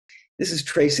this is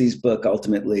Tracy's book.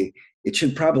 Ultimately, it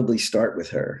should probably start with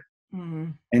her.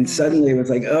 Mm-hmm. And suddenly it was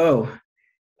like, oh,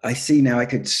 I see now I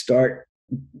could start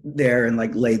there and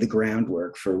like lay the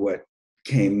groundwork for what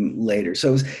came later. So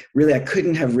it was really, I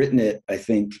couldn't have written it, I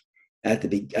think, I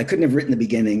couldn't have written the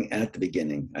beginning at the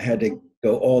beginning. I had to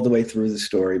go all the way through the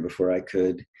story before I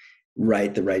could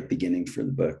write the right beginning for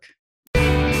the book.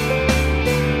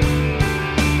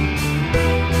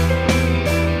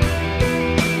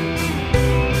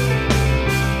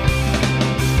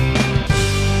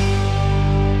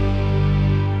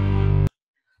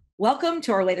 Welcome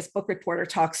to our latest Book Reporter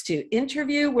Talks To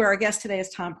interview, where our guest today is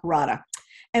Tom Perrotta.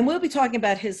 And we'll be talking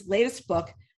about his latest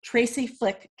book, TRACY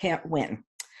FLICK CAN'T WIN.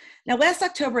 Now, last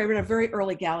October, I read a very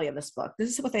early galley of this book.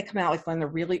 This is what they come out with when they're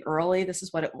really early. This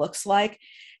is what it looks like.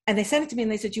 And they sent it to me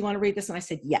and they said, "Do you want to read this?" And I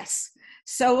said, yes.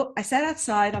 So I sat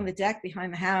outside on the deck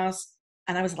behind the house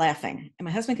and I was laughing. And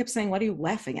my husband kept saying, "What are you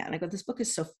laughing at?" And I go, "This book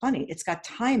is so funny. It's got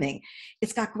timing.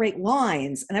 It's got great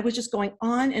lines." And I was just going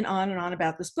on and on and on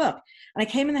about this book. And I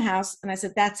came in the house and I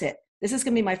said, "That's it. This is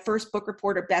going to be my first Book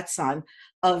Reporter bets on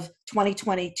of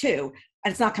 2022.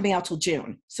 And it's not coming out till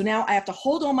June. So now I have to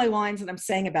hold all my lines that I'm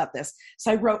saying about this."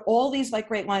 So I wrote all these like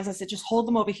great lines. I said, "Just hold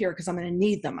them over here because I'm going to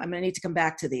need them. I'm going to need to come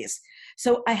back to these."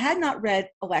 So I had not read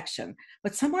Election,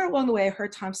 but somewhere along the way, I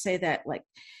heard Tom say that like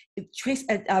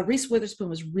Reese Witherspoon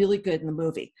was really good in the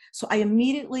movie. So I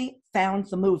immediately found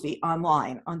the movie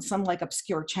online on some like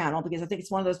obscure channel, because I think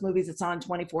it's one of those movies that's on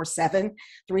 24/7,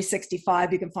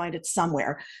 365. You can find it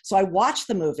somewhere. So I watched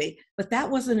the movie, but that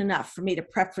wasn't enough for me to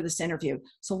prep for this interview.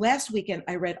 So last weekend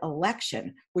I read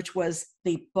Election, which was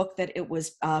the book that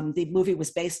the movie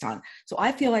was based on. So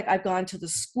I feel like I've gone to the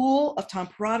school of Tom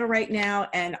Perrotta right now,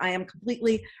 and I am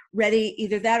completely ready.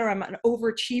 Either that or I'm an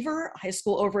overachiever, high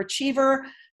school overachiever,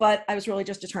 but I was really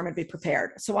just determined to be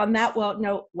prepared. So on that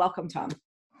note, welcome, Tom.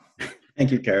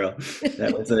 Thank you, Carol.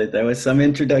 That was some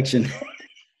introduction.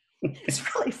 It's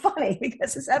really funny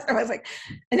because it's after I was like,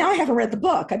 and now I haven't read the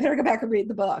book. I better go back and read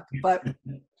the book. But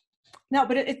no,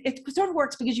 but it sort of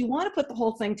works because you want to put the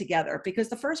whole thing together, because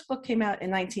the first book came out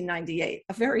in 1998,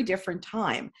 a very different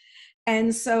time.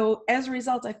 And so as a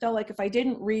result, I felt like if I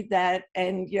didn't read that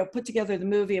and, put together the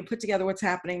movie and put together what's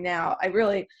happening now, I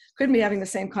really couldn't be having the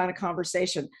same kind of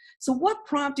conversation. So what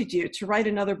prompted you to write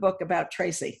another book about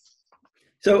Tracy?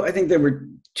 So I think there were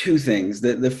two things.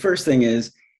 The first thing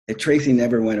is that Tracy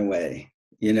never went away,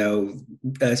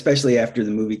 especially after the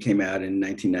movie came out in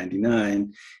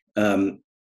 1999.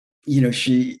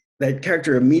 That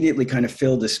character immediately kind of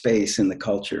filled a space in the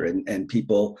culture, and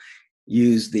people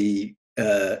use an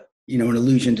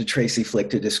allusion to Tracy Flick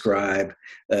to describe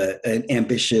an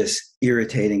ambitious,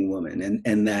 irritating woman,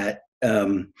 and that,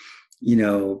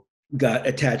 got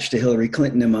attached to Hillary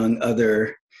Clinton among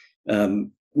other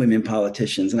women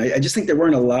politicians. And I just think there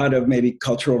weren't a lot of maybe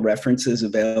cultural references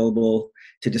available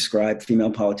to describe female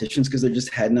politicians because there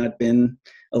just had not been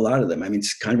a lot of them. I mean,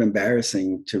 it's kind of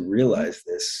embarrassing to realize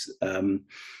this.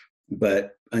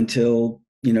 But until,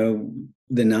 the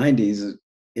 90s,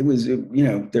 it was,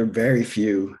 there are very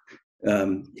few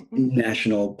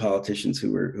national politicians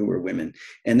who were women,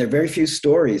 and there are very few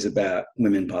stories about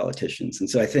women politicians. And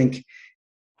so I think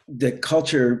the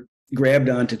culture grabbed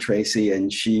onto Tracy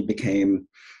and she became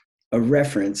a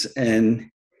reference, and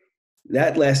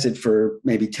that lasted for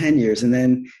maybe 10 years. And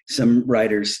then some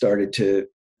writers started to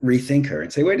rethink her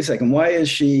and say, wait a second, why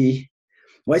is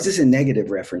this a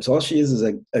negative reference? All she is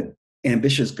a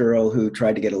ambitious girl who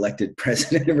tried to get elected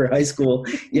president of her high school.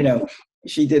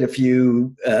 She did a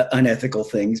few unethical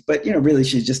things, but, really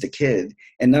she's just a kid.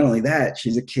 And not only that,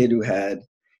 she's a kid who had,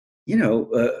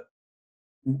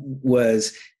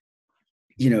 was,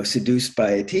 seduced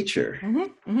by a teacher.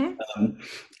 Mm-hmm, mm-hmm.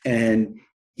 And,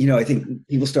 I think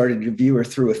people started to view her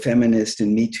through a feminist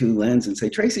and Me Too lens and say,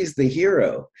 Tracy's the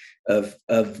hero of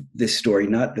this story,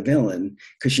 not the villain,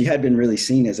 because she had been really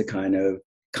seen as a kind of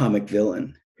comic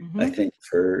villain. Mm-hmm. I think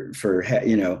for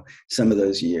some of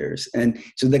those years. And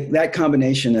so that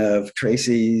combination of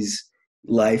Tracy's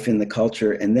life in the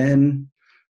culture, and then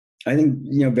I think,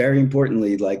 very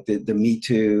importantly, like the Me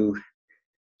Too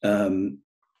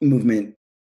movement,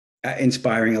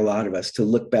 inspiring a lot of us to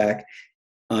look back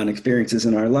on experiences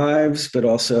in our lives, but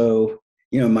also,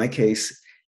 in my case,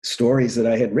 stories that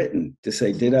I had written to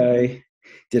say, did I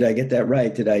get that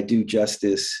right? Did I do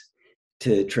justice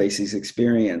to Tracy's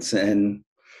experience? And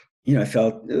I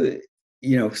felt,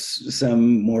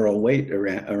 some moral weight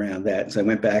around that. So I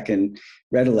went back and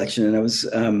read Election, and I was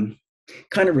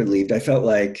kind of relieved. I felt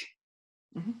like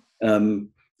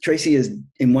Tracy is,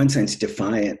 in one sense,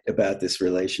 defiant about this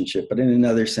relationship, but in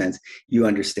another sense, you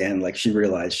understand, like she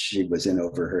realized she was in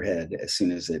over her head as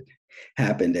soon as it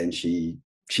happened, and she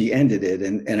ended it.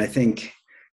 And I think,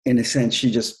 in a sense,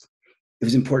 it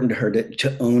was important to her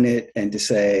to own it and to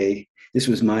say, this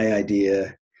was my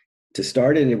idea to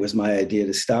start it. It was my idea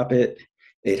to stop it.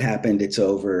 It happened. It's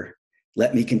over.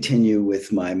 Let me continue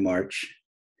with my march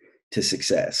to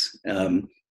success. And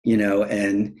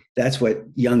that's what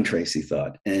young Tracy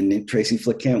thought. And Tracy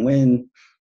Flick Can't Win.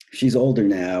 She's older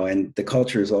now, and the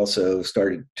culture has also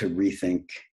started to rethink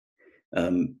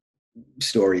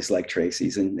stories like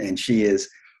Tracy's, and she is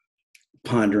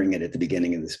pondering it at the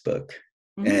beginning of this book.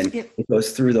 Mm-hmm. And it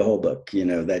goes through the whole book,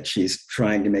 that she's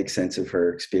trying to make sense of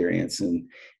her experience and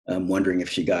wondering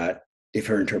if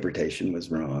her interpretation was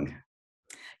wrong.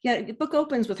 Yeah, the book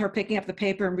opens with her picking up the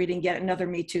paper and reading yet another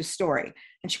Me Too story.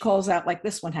 And she calls out, like,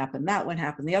 this one happened, that one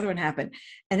happened, the other one happened.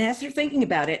 And as they're thinking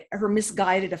about it, her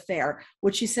misguided affair,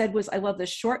 what she said was, I love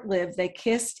this, short-lived, they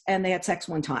kissed and they had sex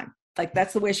one time. Like,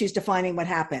 that's the way she's defining what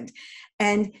happened.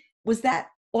 And was that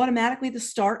automatically the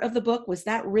start of the book? Was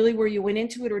that really where you went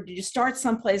into it? Or did you start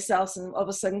someplace else and all of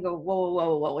a sudden go,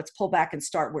 whoa, let's pull back and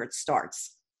start where it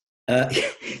starts?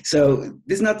 So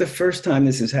this is not the first time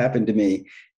this has happened to me.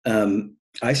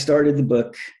 I started the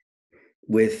book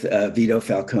with Vito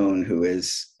Falcone, who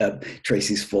is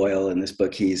Tracy's foil in this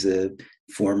book. He's a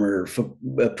former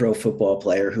pro football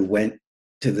player who went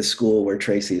to the school where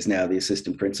Tracy is now the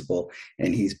assistant principal,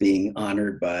 and he's being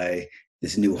honored by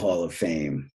this new Hall of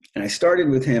Fame. And I started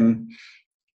with him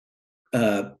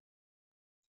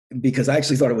because I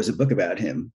actually thought it was a book about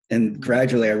him. And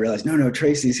gradually I realized, no,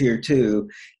 Tracy's here too.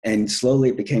 And slowly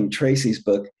it became Tracy's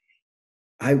book.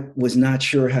 I was not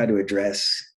sure how to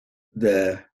address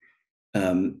the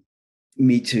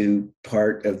Me Too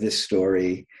part of this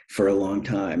story for a long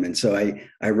time. And so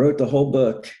I wrote the whole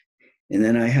book, and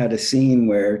then I had a scene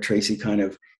where Tracy kind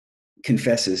of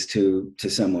confesses to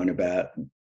someone about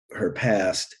her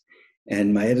past.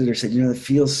 And my editor said, it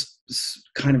feels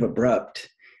kind of abrupt.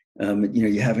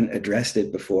 You haven't addressed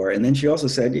it before. And then she also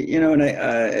said, and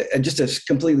I just a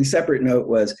completely separate note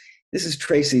was, this is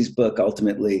Tracy's book,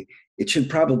 ultimately. It should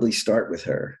probably start with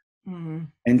her. Mm-hmm.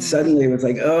 And suddenly it was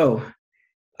like, oh,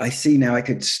 I see now I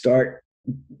could start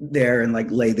there and like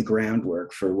lay the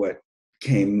groundwork for what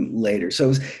came later. So it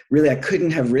was really, I couldn't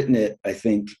have written it, I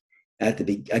think, I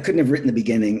couldn't have written the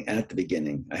beginning at the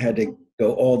beginning. I had to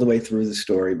go all the way through the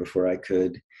story before I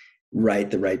could write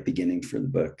the right beginning for the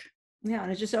book. Yeah,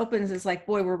 and it just opens as like,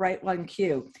 boy, we're right on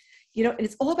cue.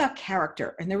 It's all about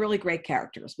character, and they're really great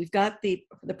characters. We've got the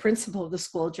principal of the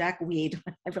school, Jack Weed,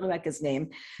 I really like his name,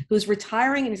 who's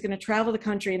retiring, and he's going to travel the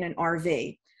country in an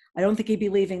RV. I don't think he'd be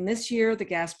leaving this year. The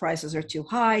gas prices are too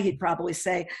high. He'd probably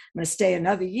say, I'm going to stay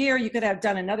another year. You could have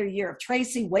done another year of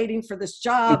Tracy waiting for this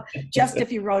job, just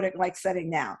if you wrote it like setting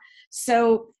now.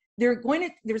 So there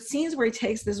are scenes where he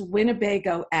takes this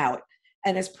Winnebago out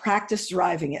and has practiced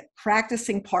driving it,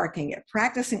 practicing parking it,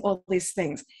 practicing all these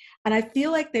things. And I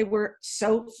feel like they were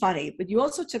so funny, but you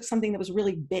also took something that was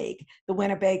really big, the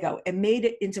Winnebago, and made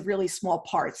it into really small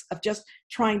parts of just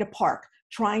trying to park,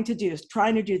 trying to do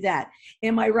that.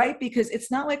 Am I right? Because it's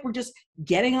not like we're just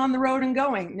getting on the road and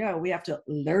going. No, we have to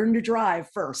learn to drive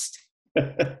first.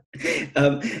 I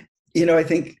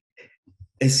think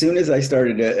as soon as I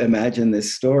started to imagine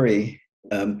this story,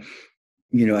 I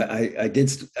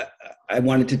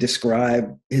wanted to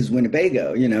describe his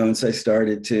Winnebago, and so I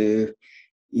started to,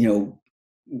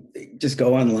 just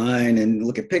go online and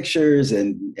look at pictures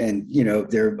and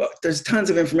there's tons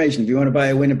of information. If you want to buy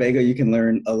a Winnebago, you can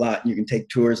learn a lot. You can take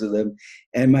tours of them.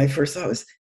 And my first thought was,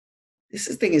 this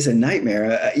thing is a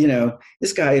nightmare.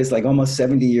 This guy is like almost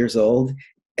 70 years old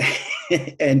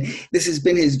and this has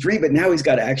been his dream, but now he's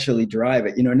got to actually drive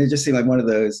it, and it just seemed like one of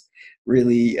those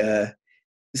really,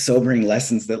 sobering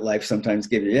lessons that life sometimes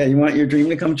gives you. Yeah, you want your dream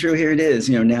to come true? Here it is.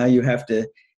 Now you have to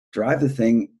drive the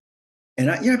thing. And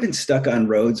I've been stuck on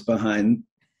roads behind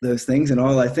those things, and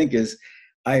all I think is,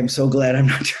 I am so glad I'm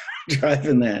not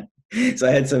driving that. So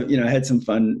I had some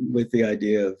fun with the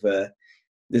idea of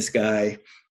this guy,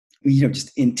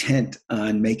 just intent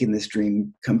on making this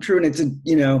dream come true. And it's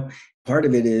part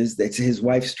of it is that's his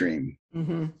wife's dream,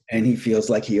 mm-hmm. and he feels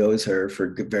like he owes her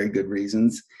for very good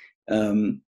reasons.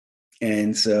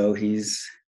 And so he's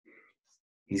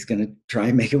going to try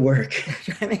and make it work.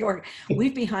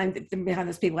 We've behind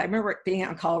this people. I remember being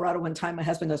out in Colorado one time. My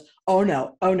husband goes, oh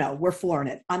no, we're flooring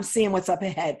it. I'm seeing what's up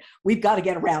ahead. We've got to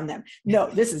get around them. No,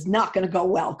 this is not going to go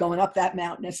well. Going up that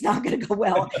mountain, it's not going to go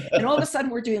well. And all of a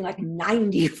sudden we're doing like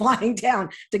 90 flying down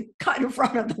to cut in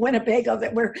front of the Winnebago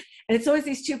and it's always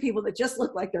these two people that just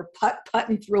look like they're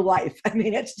putting through life. I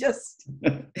mean, it's just.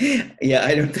 Yeah,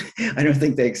 I don't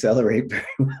think they accelerate very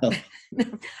well.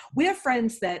 We have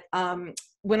friends that,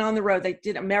 went on the road. They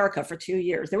did America for 2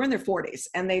 years. They were in their 40s,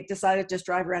 and they decided to just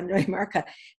drive around doing America.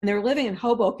 And they were living in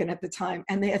Hoboken at the time,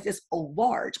 and they had this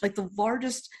large, like the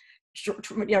largest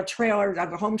trailer,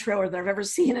 like a home trailer that I've ever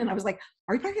seen. And I was like,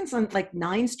 are you parking on like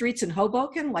 9 streets in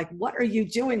Hoboken? Like, what are you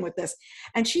doing with this?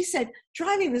 And she said,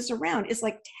 driving this around is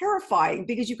like terrifying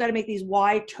because you've got to make these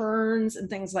wide turns and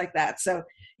things like that. So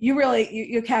you really,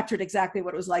 you captured exactly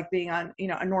what it was like being on,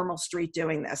 a normal street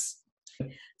doing this.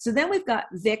 So then we've got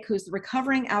Vic, who's the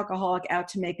recovering alcoholic out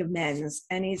to make amends.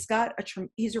 And he's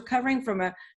recovering from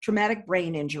a traumatic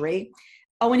brain injury.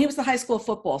 Oh, and he was the high school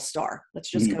football star.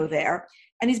 Let's just go there.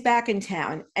 And he's back in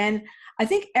town. And I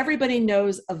think everybody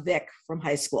knows of Vic from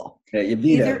high school. Yeah,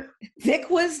 Vito.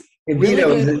 Vic was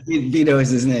Vito is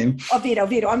his name. Oh,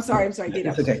 Vito. I'm sorry,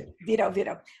 Vito. It's okay.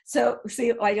 Vito. So,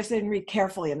 see, I just didn't read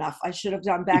carefully enough. I should have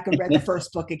gone back and read the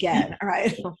first book again. All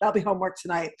right. That'll be homework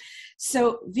tonight.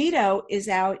 So Vito is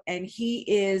out, and he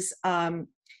is,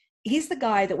 he's the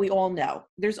guy that we all know.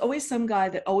 There's always some guy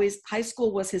that high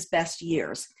school was his best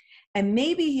years. And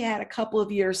maybe he had a couple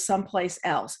of years someplace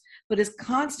else, but his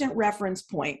constant reference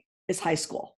point is high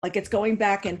school. Like, it's going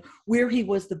back and where he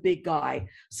was the big guy.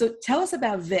 So tell us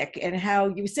about Vic and how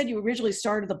you said you originally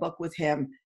started the book with him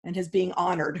and his being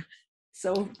honored.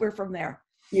 So we're from there.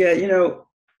 Yeah,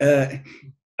 so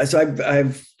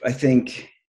I've I think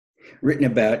written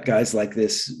about guys like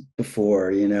this before,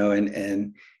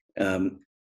 and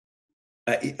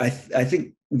I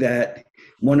think that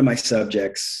one of my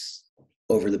subjects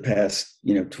over the past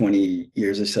 20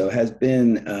 years or so has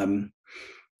been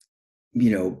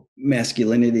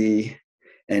masculinity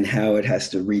and how it has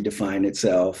to redefine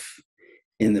itself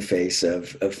in the face of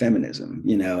feminism,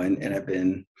 and I've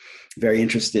been very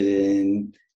interested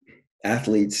in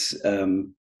athletes,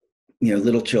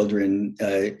 little children.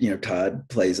 Todd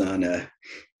plays on a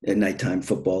nighttime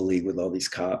football league with all these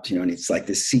cops, and it's like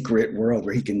this secret world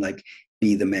where he can like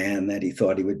be the man that he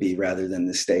thought he would be rather than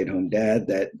the stay-at-home dad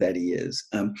that he is.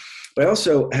 But I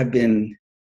also have been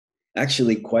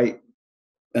actually quite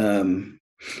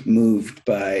moved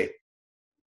by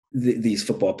these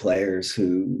football players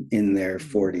who in their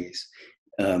 40s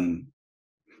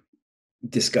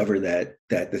discover that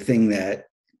the thing that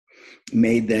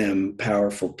made them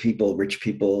powerful people, rich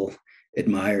people,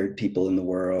 admired people in the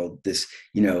world, this,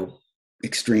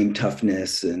 extreme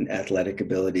toughness and athletic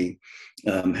ability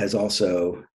has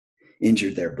also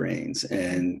injured their brains.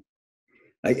 And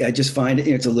I just find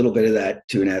it's a little bit of that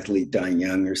To an Athlete Dying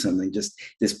Young or something, just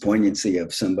this poignancy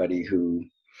of somebody who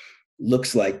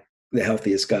looks like the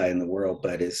healthiest guy in the world,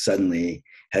 but is suddenly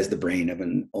has the brain of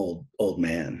an old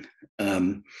man.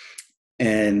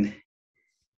 And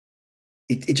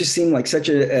it just seemed like such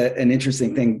an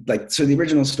interesting thing. Like, so the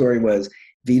original story was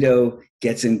Vito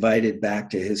gets invited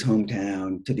back to his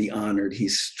hometown to be honored.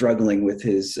 He's struggling with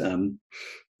his,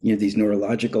 these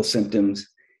neurological symptoms,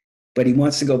 but he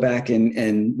wants to go back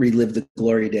and relive the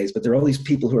glory days. But there are all these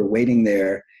people who are waiting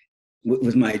there,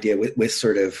 was my idea, with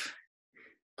sort of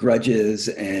grudges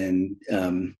and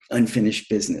unfinished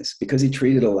business, because he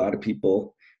treated a lot of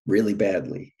people really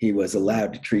badly. He was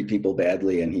allowed to treat people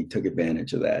badly, and he took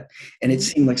advantage of that. And it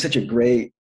seemed like such a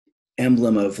great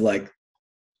emblem of like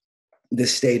the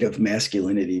state of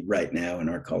masculinity right now in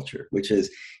our culture, which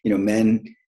is, men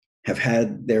have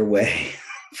had their way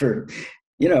for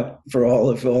all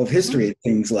of history, it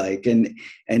seems like, and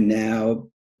now,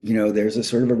 there's a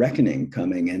sort of a reckoning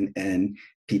coming, and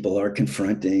people are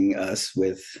confronting us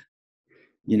with,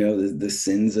 the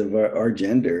sins of our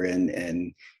gender,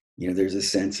 and there's a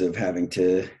sense of having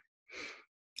to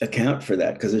account for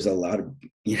that, because there's a lot of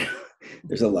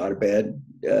bad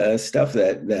stuff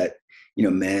that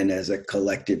men as a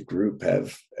collective group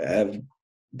have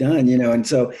done, and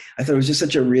so I thought it was just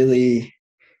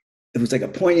it was like a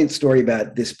poignant story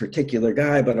about this particular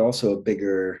guy, but also a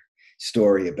bigger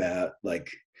story about like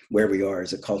where we are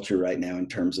as a culture right now in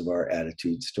terms of our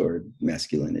attitudes toward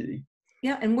masculinity.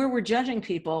 Yeah, and where we're judging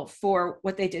people for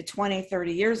what they did 20,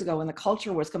 30 years ago when the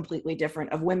culture was completely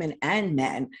different of women and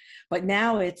men. But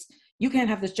now it's, you can't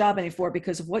have this job anymore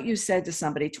because of what you said to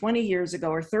somebody 20 years ago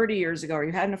or 30 years ago, or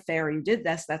you had an affair, or you did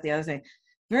this, that, the other thing.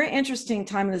 Very interesting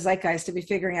time in the zeitgeist to be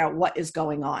figuring out what is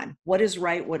going on, what is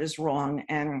right, what is wrong.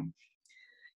 And,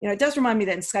 it does remind me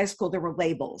that in high school, there were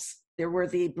labels. There were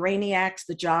the brainiacs,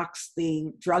 the jocks,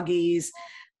 the druggies,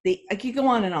 I could go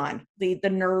on and on, the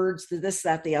nerds, the this,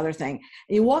 that, the other thing.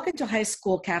 And you walk into a high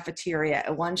school cafeteria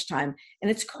at lunchtime,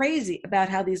 and it's crazy about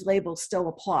how these labels still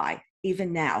apply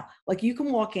even now. Like, you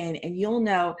can walk in and you'll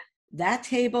know that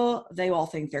table, they all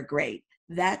think they're great.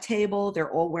 That table,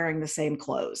 they're all wearing the same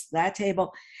clothes. That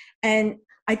table. And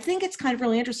I think it's kind of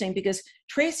really interesting because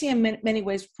Tracy, in many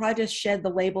ways, probably just shed the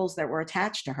labels that were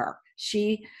attached to her.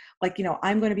 She, like,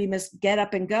 I'm going to be Miss Get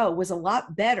Up and Go was a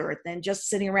lot better than just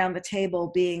sitting around the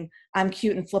table being, I'm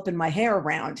cute and flipping my hair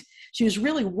around. She was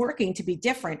really working to be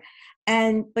different.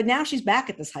 But now she's back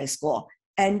at this high school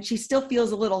and she still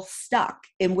feels a little stuck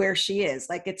in where she is.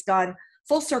 Like it's gone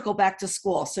full circle back to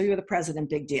school. So you're the president,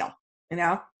 big deal,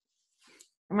 Am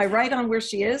I right on where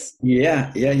she is?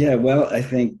 Yeah. Well, I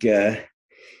think,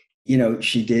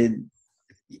 she did.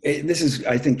 This is,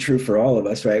 I think, true for all of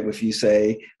us, right? If you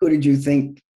say, who did you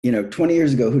think, 20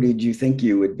 years ago, who did you think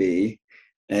you would be?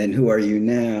 And who are you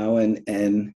now?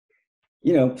 And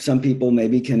some people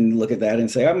maybe can look at that and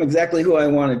say, I'm exactly who I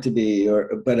wanted to be.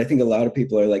 But I think a lot of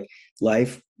people are like,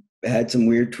 life had some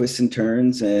weird twists and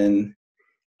turns and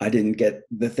I didn't get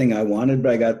the thing I wanted,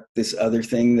 but I got this other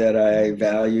thing that I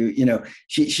value.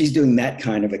 She's doing that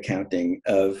kind of accounting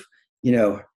of,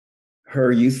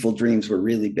 her youthful dreams were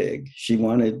really big. She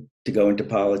wanted to go into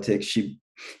politics. She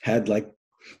had like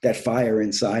that fire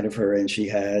inside of her and she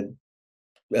had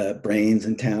brains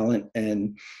and talent.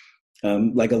 And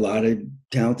like a lot of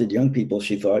talented young people,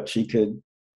 she thought she could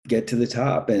get to the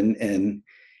top and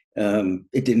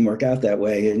it didn't work out that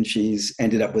way. And she's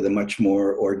ended up with a much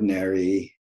more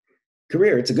ordinary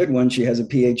career. It's a good one. She has a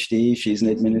PhD. She's an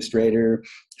administrator.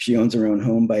 She owns her own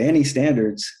home. By any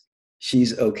standards,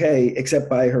 she's okay, except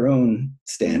by her own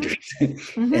standards.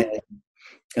 Mm-hmm.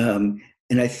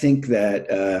 And I think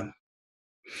that,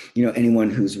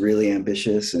 anyone who's really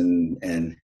ambitious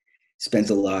and spends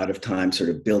a lot of time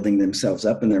sort of building themselves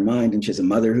up in their mind, and she has a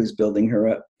mother who's building her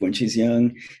up when she's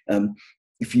young.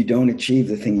 If you don't achieve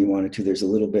the thing you wanted to, there's a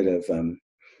little bit of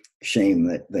shame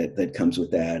that comes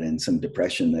with that and some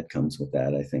depression that comes with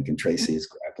that, I think. And Tracy is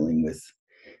grappling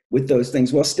with those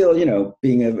things while still,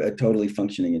 being a totally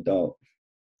functioning adult.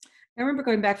 I remember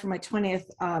going back for my 20th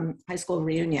high school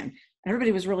reunion, and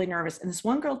everybody was really nervous. And this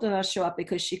one girl did not show up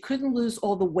because she couldn't lose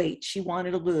all the weight she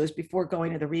wanted to lose before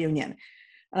going to the reunion.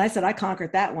 And I said, I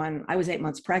conquered that one. I was 8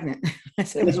 months pregnant. I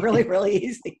said, it was really, really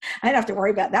easy. I didn't have to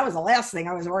worry about that. Was the last thing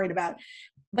I was worried about.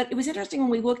 But it was interesting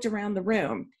when we looked around the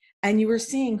room and you were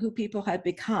seeing who people had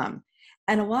become.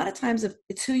 And a lot of times, if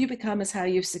it's who you become is how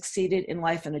you've succeeded in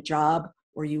life and a job,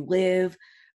 where you live,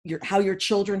 how your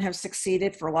children have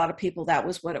succeeded. For a lot of people, that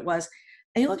was what it was.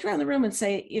 And you look around the room and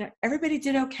say, everybody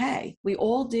did okay. We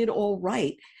all did all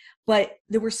right. But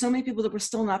there were so many people that were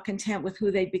still not content with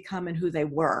who they'd become and who they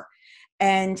were.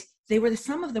 And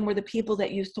some of them were the people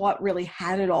that you thought really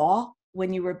had it all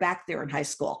when you were back there in high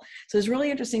school. So it's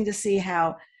really interesting to see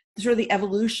how sort of the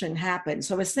evolution happened.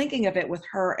 So I was thinking of it with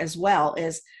her as well,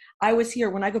 is I was here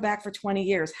when I go back for 20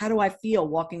 years, how do I feel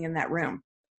walking in that room?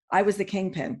 I was the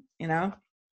kingpin,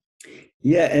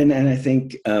 Yeah, and I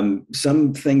think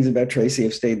some things about Tracy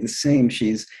have stayed the same.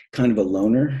 She's kind of a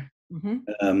loner.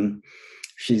 Mm-hmm.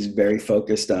 She's very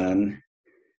focused on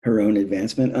her own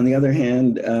advancement. On the other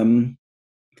hand,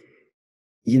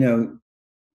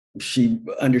 she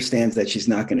understands that she's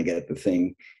not going to get the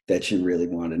thing that she really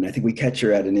wanted. And I think we catch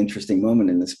her at an interesting moment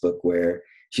in this book where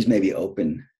she's maybe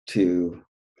open to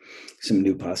some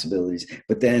new possibilities.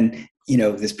 But then,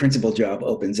 this principal job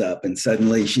opens up and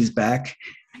suddenly she's back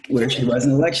where she was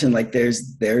in election. Like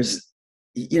there's,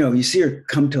 you see her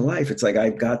come to life. It's like,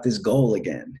 I've got this goal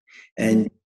again. And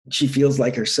she feels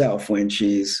like herself when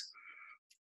she's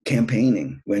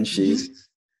campaigning, when she's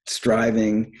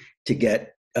striving to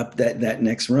get up that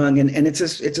next rung. And it's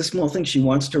a small thing. She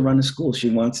wants to run a school. She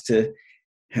wants to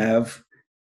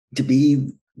be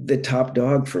the top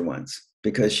dog for once,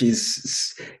 because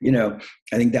she's, I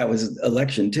think that was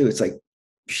election too. It's like,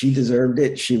 she deserved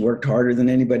it. She worked harder than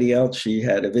anybody else. She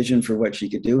had a vision for what she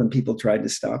could do, and people tried to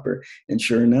stop her. And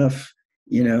sure enough,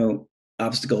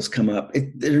 obstacles come up.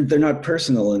 They're not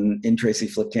personal in Tracy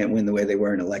Flick Can't Win the way they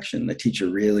were in election. The teacher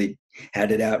really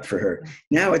had it out for her.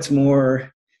 Now it's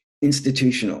more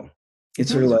institutional.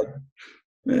 It's sort of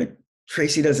like,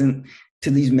 Tracy doesn't,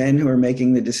 to these men who are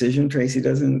making the decision, Tracy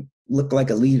doesn't look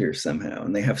like a leader somehow.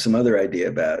 And they have some other idea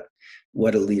about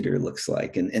what a leader looks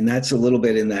like. And that's a little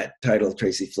bit in that title,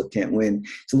 Tracy Flick Can't Win.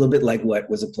 It's a little bit like what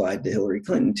was applied to Hillary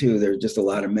Clinton too. There's just a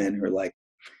lot of men who are like,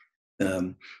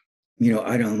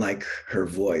 I don't like her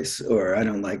voice, or I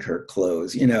don't like her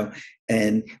clothes,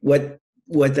 and what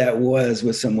that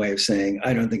was some way of saying,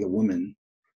 I don't think a woman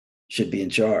should be in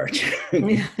charge.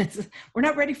 We're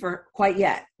not ready for quite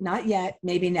yet. Not yet,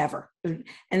 maybe never. And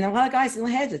a lot of guys in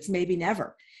the heads, it's maybe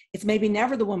never. It's maybe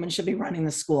never the woman should be running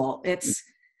the school.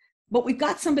 But we've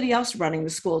got somebody else running the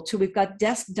school too. We've got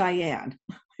Desk Diane,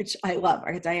 which I love.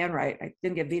 I got Diane right. I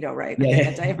didn't get Vito right. Yeah. I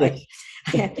got Diane right.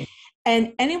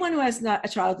 And anyone who has not a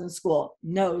child in school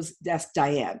knows Desk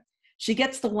Diane. She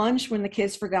gets the lunch when the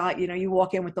kids forgot. You know, you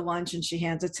walk in with the lunch and she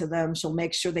hands it to them. She'll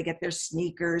make sure they get their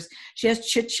sneakers. She has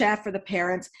chit chat for the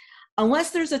parents.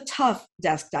 Unless there's a tough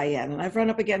Desk Diane, and I've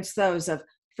run up against those of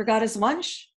forgot his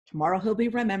lunch, tomorrow he'll be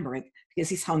remembering because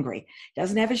he's hungry.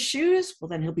 Doesn't have his shoes, well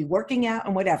then he'll be working out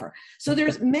and whatever. So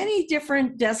there's many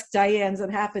different Desk Dianes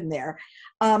that happen there.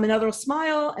 Another will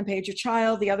smile and page your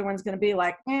child. The other one's going to be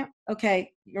like,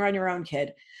 okay, you're on your own,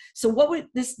 kid. So what was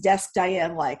this Desk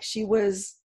Diane like? She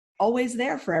was always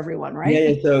there for everyone,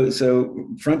 right? Yeah. So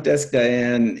front desk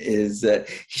Diane is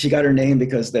she got her name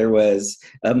because there was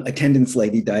attendance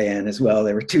lady Diane as well.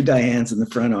 There were two Dianes in the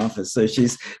front office, so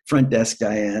she's front desk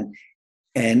Diane,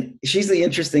 and she's the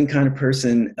interesting kind of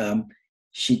person.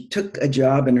 She took a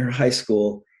job in her high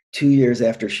school 2 years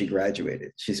after she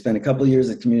graduated. She spent a couple of years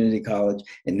at community college,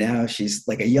 and now she's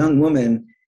like a young woman,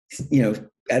 you know,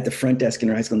 at the front desk in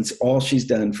her high school. And it's all she's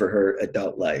done for her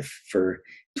adult life. For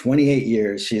 28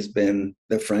 years, she's been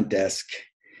the front desk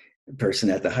person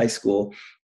at the high school.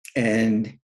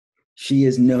 And she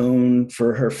is known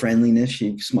for her friendliness.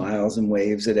 She smiles and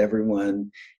waves at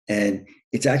everyone. And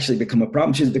it's actually become a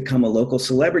problem. She's become a local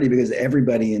celebrity because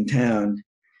everybody in town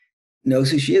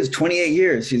knows who she is. 28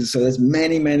 years. So there's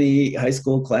many, many high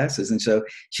school classes. And so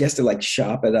she has to like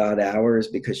shop at odd hours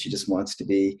because she just wants to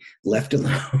be left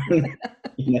alone.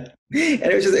 You know?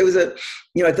 And it was I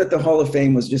thought the Hall of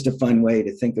Fame was just a fun way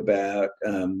to think about,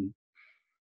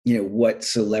 what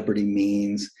celebrity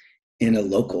means in a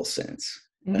local sense.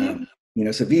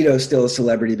 Mm-hmm. So Vito's still a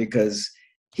celebrity because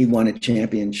he won a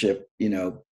championship,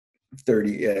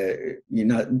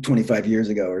 25 years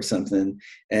ago or something.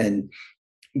 And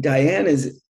Diane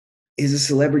is a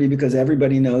celebrity because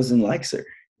everybody knows and likes her.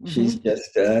 Mm-hmm. She's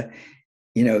just,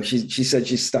 she said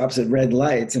she stops at red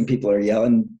lights and people are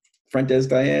yelling, front desk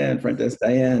Diane, front desk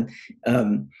Diane.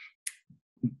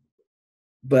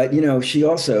 But, she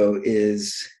also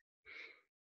is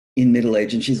in middle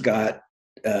age and she's got,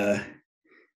 her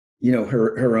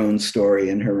own story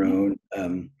and her own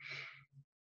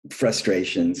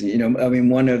frustrations.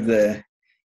 One of the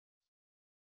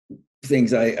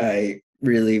things I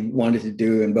really wanted to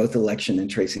do in both Election and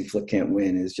Tracy Flick Can't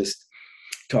Win is just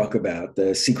talk about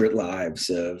the secret lives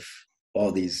of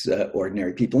all these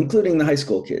ordinary people, including the high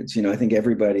school kids. I think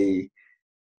everybody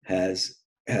has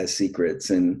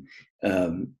secrets, and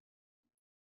I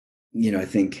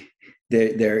think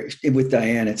there with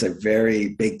Diane, it's a very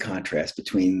big contrast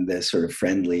between the sort of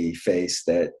friendly face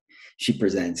that she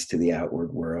presents to the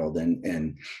outward world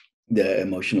and the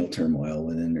emotional turmoil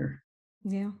within her.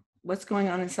 Yeah. What's going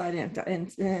on inside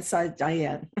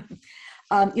Diane?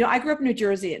 I grew up in New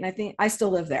Jersey, and I think I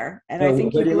still live there. And I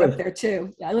think you grew up there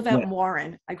too. I live out in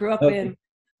Warren. I grew up in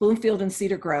Bloomfield and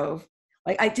Cedar Grove.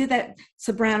 Like I did that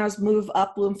Sopranos move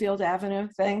up Bloomfield Avenue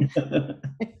thing,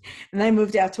 and I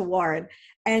moved out to Warren.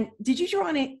 And did you draw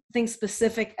anything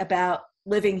specific about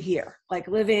living here? Like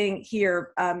living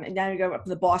here, and now you go up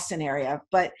to the Boston area,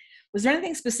 but was there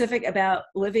anything specific about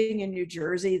living in New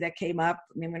Jersey that came up?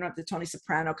 I mean, we don't have the Tony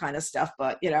Soprano kind of stuff,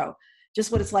 but,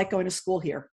 just what it's like going to school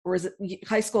here, or is it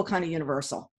high school kind of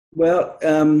universal? Well,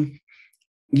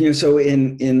 so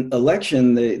in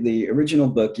Election, the original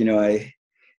book,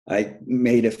 I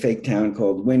made a fake town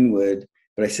called Wynwood,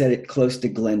 but I set it close to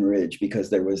Glen Ridge because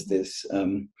there was this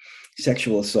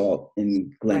sexual assault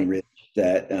in Glen Ridge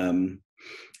that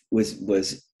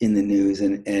was in the news,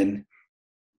 and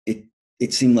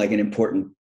it seemed like an important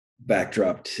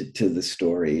backdrop to the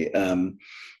story.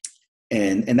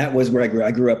 And that was where I grew.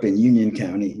 I grew up in Union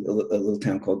County, a little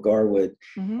town called Garwood.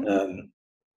 Mm-hmm.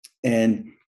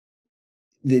 And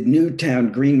the new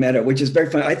town, Green Meadow, which is very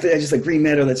fun. I just like Green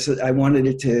Meadow. I wanted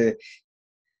it to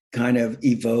kind of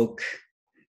evoke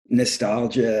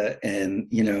nostalgia and,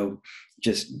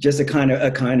 just a kind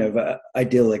of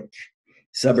idyllic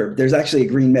suburb. There's actually a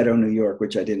Green Meadow, New York,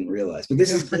 which I didn't realize, but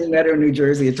this is Green Meadow, New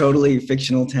Jersey, a totally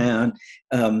fictional town.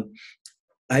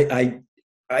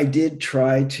 I did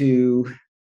try to,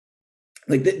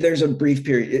 there's a brief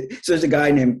period. So there's a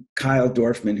guy named Kyle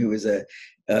Dorfman who is a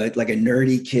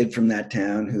nerdy kid from that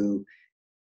town who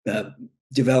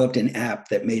developed an app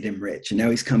that made him rich. And now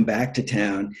he's come back to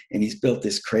town and he's built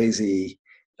this crazy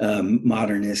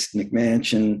modernist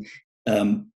McMansion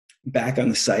back on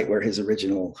the site where his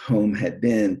original home had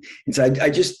been. And so I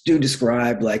just do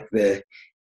describe like the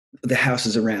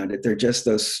houses around it. They're just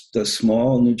those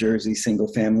small New Jersey single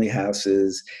family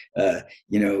houses. At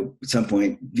some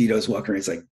point Vito's walking around, it's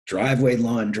like driveway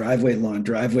lawn, driveway lawn,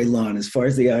 driveway lawn, as far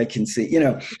as the eye can see,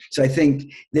 So I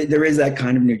think there is that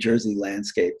kind of New Jersey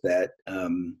landscape that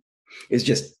is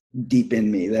just deep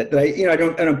in me that I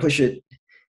don't push it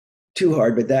too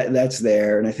hard, but that's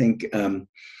there. And I think,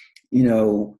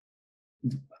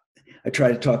 I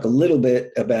try to talk a little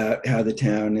bit about how the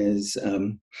town is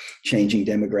changing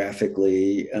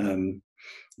demographically.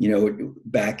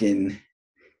 Back in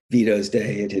Vito's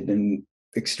day, it had been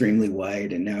extremely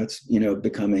white, and now it's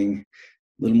becoming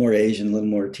a little more Asian, a little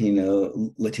more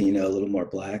Latino, a little more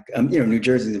Black. New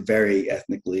Jersey is a very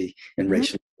ethnically and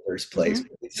racially diverse place.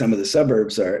 Mm-hmm. Some of the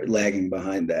suburbs are lagging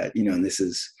behind that, and this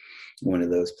is one of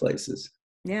those places.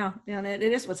 Yeah, and it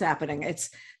is what's happening. It's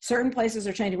certain places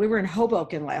are changing. We were in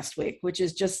Hoboken last week, which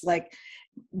is just like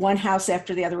one house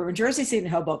after the other. We were in Jersey City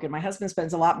and Hoboken. My husband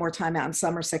spends a lot more time out in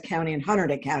Somerset County and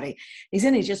Hunterdon County. He's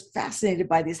just fascinated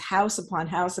by these house upon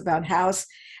house upon house.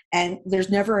 And there's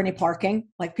never any parking.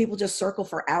 Like, people just circle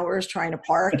for hours trying to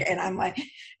park. And I'm like, and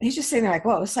he's just sitting there like,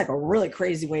 whoa, it's like a really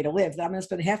crazy way to live. I'm going to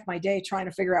spend half my day trying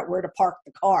to figure out where to park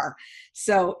the car.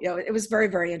 So, it was very,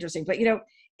 very interesting. But,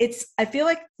 I feel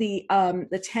like the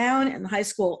town and the high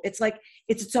school, it's like,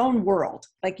 it's its own world.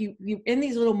 Like you in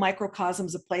these little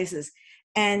microcosms of places.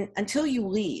 And until you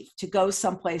leave to go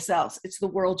someplace else, it's the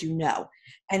world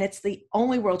and it's the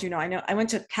only world I know. I went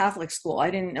to Catholic school. I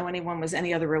didn't know anyone was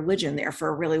any other religion there for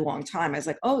a really long time. I was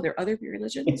like, oh, there are other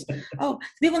religions? Oh,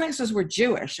 the people next to us were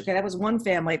Jewish. Okay, that was one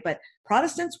family. But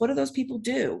Protestants, what do those people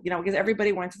do? Because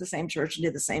everybody went to the same church and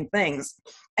did the same things.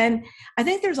 And I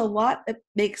think there's a lot that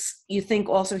makes you think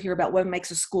also here about what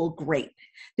makes a school great.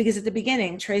 Because at the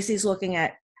beginning, Tracy's looking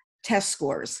at test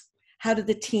scores. How did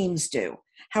the teams do?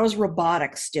 How is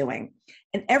robotics doing?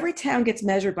 And every town gets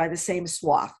measured by the same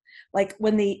swath. Like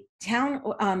when the town,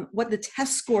 what the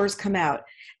test scores come out,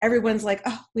 everyone's like,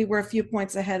 oh, we were a few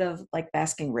points ahead of like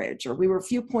Basking Ridge, or we were a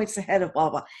few points ahead of blah,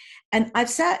 blah. And I've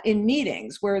sat in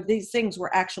meetings where these things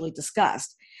were actually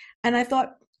discussed. And I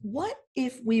thought, what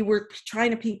if we were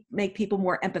trying to make people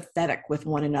more empathetic with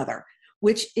one another?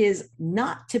 Which is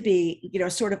not to be,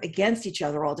 sort of against each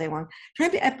other all day long,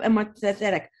 trying to be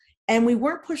empathetic. And we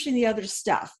weren't pushing the other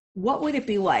stuff. What would it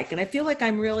be like? And I feel like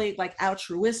I'm really like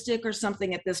altruistic or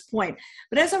something at this point.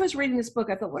 But as I was reading this book,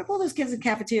 I thought, what if all those kids in the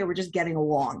cafeteria were just getting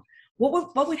along?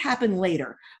 What would happen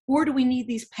later? Or do we need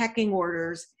these pecking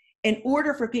orders in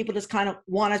order for people to kind of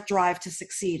want to drive to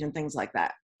succeed and things like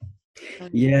that?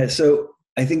 Yeah, so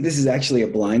I think this is actually a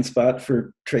blind spot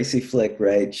for Tracy Flick,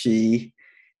 right? She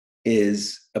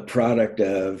is a product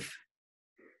of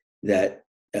that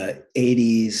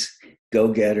 80s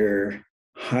go-getter,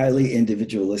 highly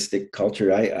individualistic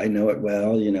culture. I know it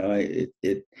well.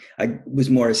 I was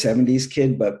more a 70s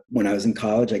kid, but when I was in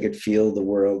college, I could feel the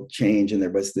world change. And there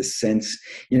was this sense,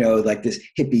 like this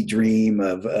hippie dream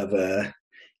of a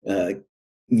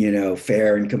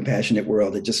fair and compassionate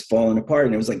world had just fallen apart.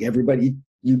 And it was like, everybody,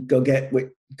 you go get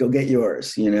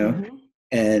yours,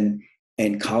 mm-hmm.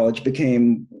 and college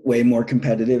became way more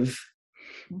competitive.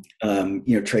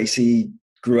 Tracy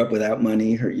grew up without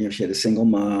money. She had a single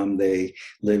mom. They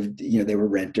lived, they were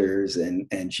renters,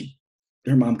 and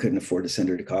her mom couldn't afford to send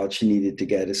her to college. She needed to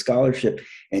get a scholarship,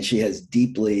 and she has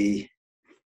deeply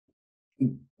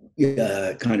kind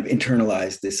of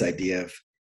internalized this idea of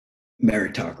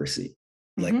meritocracy.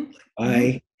 Like, mm-hmm.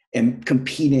 I am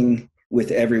competing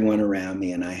with everyone around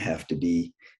me, and I have to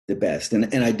be the best.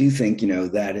 And I do think,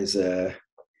 that is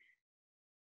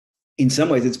in some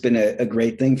ways, it's been a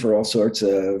great thing for all sorts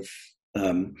of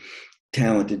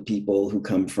talented people who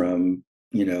come from,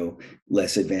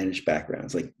 less advantaged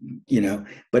backgrounds,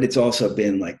 but it's also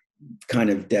been like kind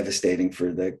of devastating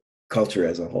for the culture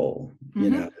as a whole.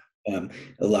 Mm-hmm.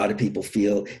 A lot of people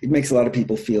it makes a lot of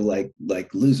people feel like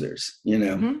losers,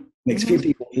 mm-hmm. Makes mm-hmm. few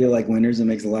people feel like winners, and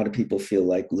makes a lot of people feel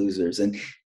like losers. And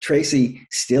Tracy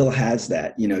still has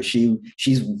that,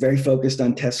 she's very focused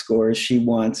on test scores.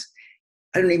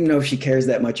 I don't even know if she cares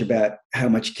that much about how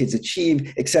much kids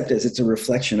achieve, except as it's a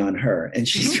reflection on her. And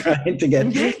she's mm-hmm. trying to get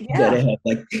ahead.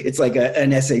 Like, it's like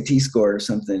an SAT score or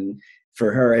something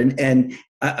for her. And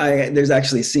I there's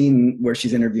actually a scene where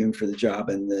she's interviewing for the job,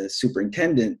 and the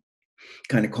superintendent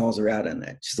kind of calls her out on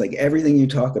that. She's like, everything you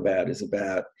talk about is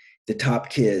about the top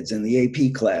kids and the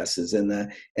AP classes and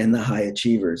the high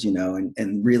achievers,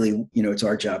 and really, it's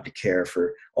our job to care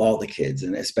for all the kids,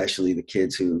 and especially the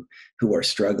kids who are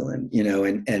struggling,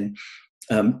 and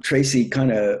Tracy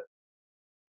kind of,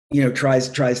 tries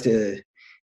to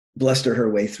bluster her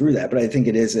way through that. But I think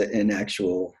it is an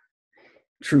actual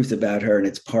truth about her, and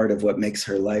it's part of what makes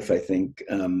her life, I think,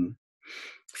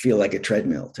 feel like a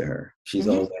treadmill to her. She's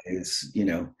mm-hmm. always,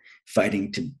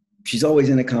 fighting she's always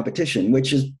in a competition,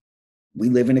 which is we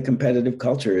live in a competitive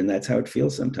culture, and that's how it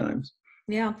feels sometimes.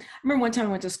 Yeah. I remember one time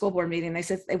I went to a school board meeting, they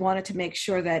said they wanted to make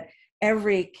sure that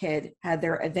every kid had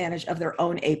their advantage of their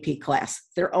own AP class,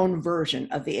 their own version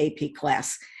of the AP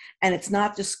class. And it's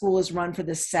not the school is run for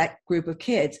this set group of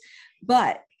kids,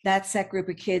 but that set group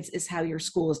of kids is how your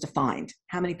school is defined.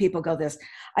 How many people go this?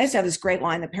 I used to have this great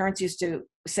line that parents used to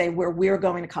say, where we're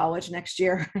going to college next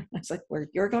year. It's like, where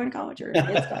you're going to college, or your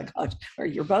kids going to college, or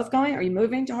you're both going, are you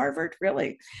moving to Harvard?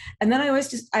 Really? And then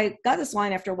I got this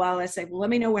line after a while. I say, well, let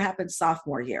me know what happens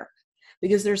sophomore year.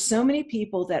 Because there's so many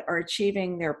people that are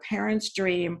achieving their parents'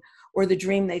 dream or the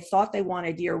dream they thought they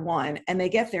wanted year one. And they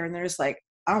get there and they're just like,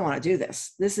 I don't want to do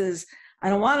this. I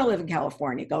don't want to live in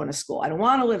California going to school. I don't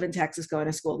want to live in Texas going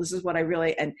to school. This is what I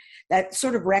really, and that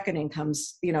sort of reckoning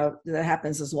comes, that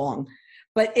happens as long.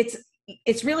 But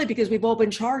it's really because we've all been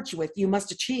charged with, you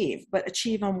must achieve, but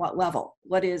achieve on what level?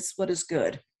 What is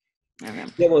good? I don't know.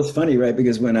 Yeah, well, it's funny, right?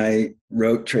 Because when I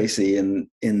wrote Tracy in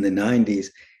the 90s,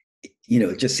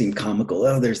 it just seemed comical.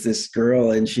 Oh, there's this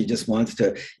girl and she just wants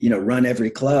to, run every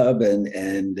club and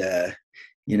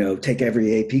take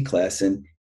every AP class. And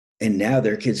now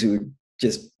there are kids who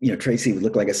just, Tracy would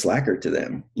look like a slacker to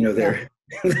them. They're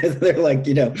like,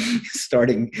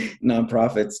 starting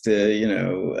nonprofits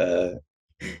to,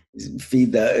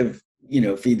 feed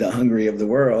the hungry of the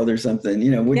world or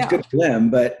something, which good for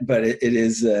them. But it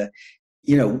is,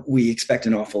 we expect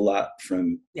an awful lot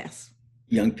from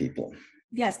young people.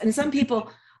 Yes. And some people,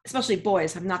 especially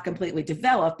boys, have not completely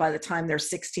developed by the time they're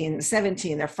 16,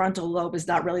 17. Their frontal lobe is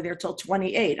not really there till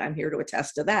 28. I'm here to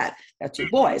attest to that. Got two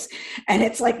boys. And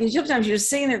it's like, sometimes you're just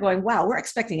sitting there going, wow, we're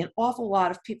expecting an awful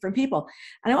lot from people.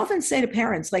 And I often say to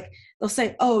parents, like, they'll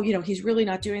say, oh, he's really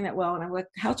not doing that well. And I'm like,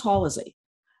 how tall is he?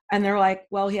 And they're like,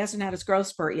 well, he hasn't had his growth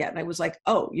spurt yet. And I was like,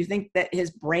 oh, you think that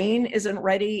his brain isn't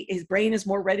ready? His brain is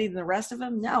more ready than the rest of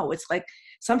him? No, it's like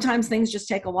sometimes things just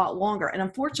take a lot longer. And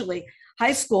unfortunately,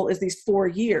 high school is these 4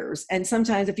 years. And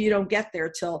sometimes if you don't get there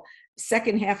till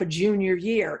second half of junior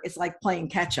year, it's like playing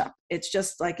catch up. It's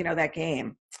just like, that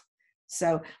game.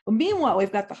 So, but meanwhile,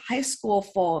 we've got the High School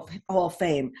Hall of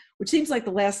Fame, which seems like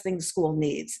the last thing the school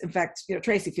needs. In fact,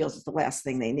 Tracy feels it's the last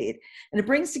thing they need. And it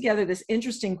brings together this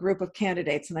interesting group of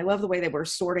candidates. And I love the way they were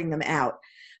sorting them out.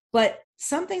 But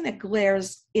something that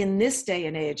glares in this day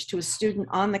and age to a student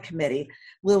on the committee,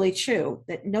 Lily Chu,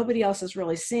 that nobody else is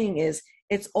really seeing is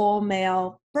it's all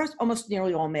male, almost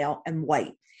nearly all male and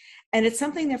white. And it's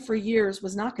something that for years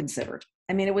was not considered.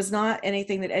 I mean, it was not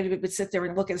anything that everybody would sit there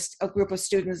and look at a group of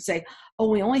students and say, oh,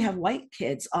 we only have white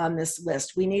kids on this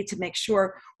list. We need to make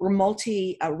sure we're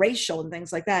multi-racial and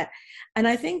things like that. And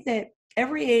I think that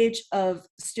every age of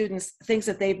students thinks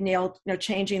that they've nailed,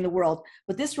 changing the world.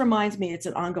 But this reminds me it's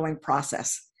an ongoing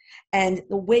process. And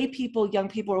the way young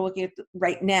people are looking at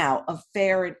right now of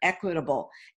fair and equitable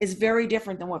is very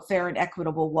different than what fair and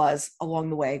equitable was along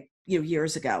the way,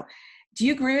 years ago. Do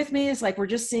you agree with me? It's like we're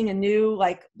just seeing a new,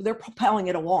 like they're propelling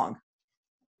it along.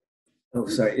 Oh,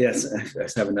 sorry. Yes, I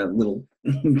was having a little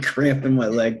cramp in my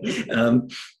leg.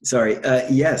 Sorry.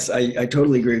 Yes, I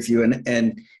totally agree with you.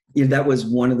 And that was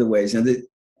one of the ways. I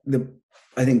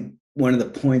think one of the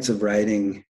points of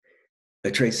writing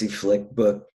a Tracy Flick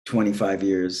book 25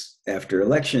 years after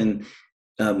election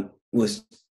was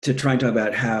to try and talk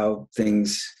about how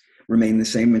things remain the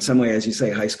same. In some way, as you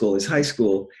say, high school is high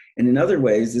school. And in other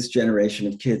ways, this generation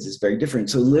of kids is very different.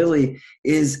 So Lily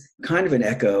is kind of an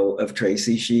echo of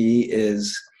Tracy. She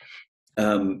is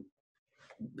a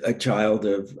child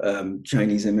of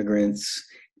Chinese immigrants,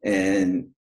 and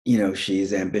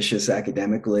she's ambitious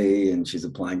academically, and she's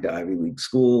applying to Ivy League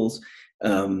schools.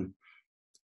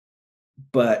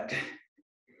 But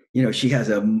she has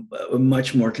a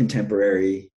much more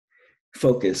contemporary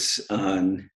focus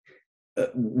on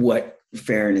what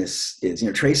fairness is.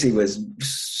 Tracy was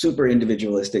super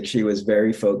individualistic. She was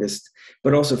very focused,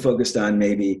 but also focused on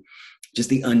maybe just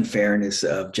the unfairness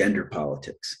of gender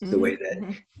politics, the way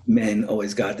that men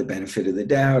always got the benefit of the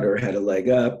doubt or had a leg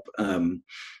up.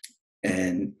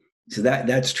 And so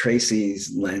that's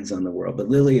Tracy's lens on the world. But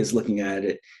Lily is looking at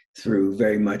it through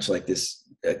very much like this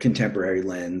contemporary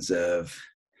lens of,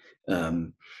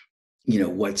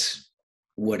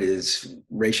 what is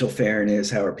racial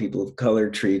fairness? How are people of color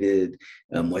treated?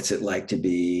 What's it like to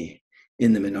be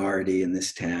in the minority in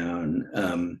this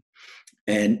town?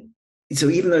 And so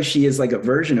even though she is like a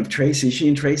version of Tracy, she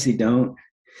and Tracy don't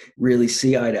really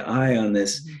see eye to eye on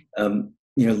this.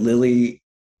 Lily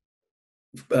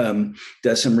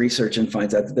does some research and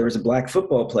finds out that there was a Black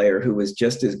football player who was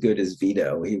just as good as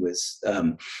Vito. He was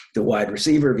the wide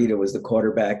receiver. Vito was the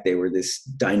quarterback. They were this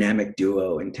dynamic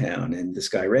duo in town. And this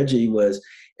guy, Reggie, was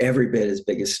every bit as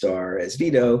big a star as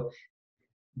Vito.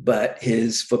 but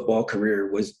his football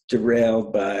career was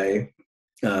derailed by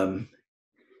an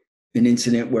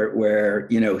incident where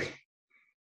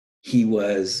he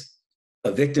was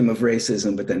a victim of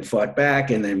racism, but then fought back,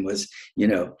 and then was,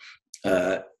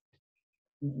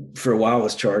 for a while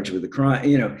was charged with a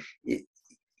crime.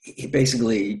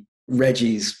 Basically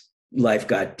Reggie's life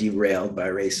got derailed by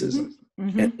racism.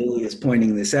 Mm-hmm. And Lily is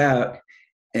pointing this out,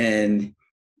 and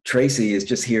Tracy is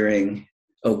just hearing,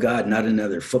 "Oh God, not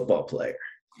another football player."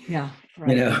 Yeah,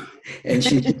 right. And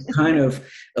she's kind of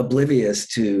oblivious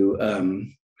to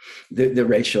the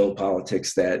racial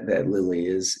politics that Lily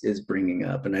is bringing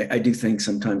up. And I do think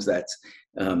sometimes that's,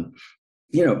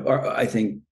 I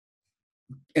think,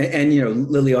 and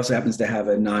Lily also happens to have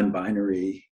a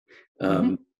non-binary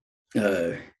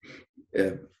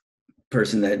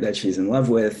person that she's in love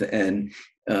with, and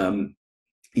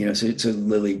so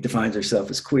Lily defines herself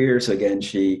as queer. So again,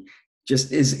 she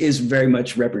just is very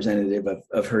much representative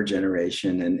of her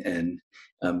generation, and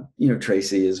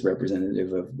Tracy is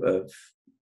representative of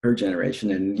her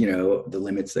generation, and the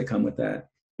limits that come with that.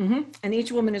 Mm-hmm. And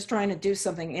each woman is trying to do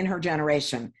something in her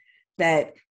generation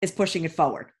that is pushing it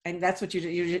forward, and that's what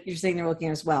you're saying they're looking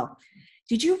at as well.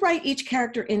 Did you write each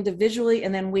character individually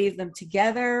and then weave them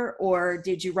together, or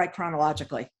did you write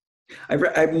chronologically?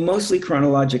 I mostly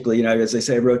chronologically. As I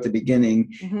say, I wrote the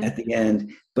beginning at the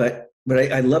end, but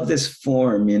I love this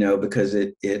form, because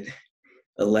it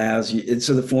allows you.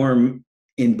 So the form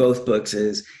in both books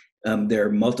is there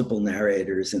are multiple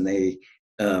narrators, and they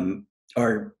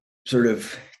are sort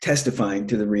of testifying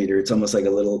to the reader. It's almost like a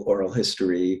little oral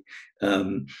history,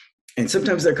 and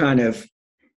sometimes they're kind of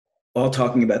all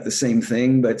talking about the same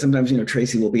thing, but sometimes,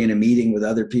 Tracy will be in a meeting with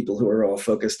other people who are all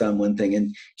focused on one thing,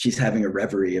 and she's having a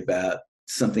reverie about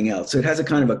something else. So it has a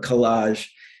kind of a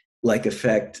collage-like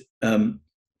effect.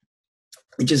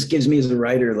 It just gives me as a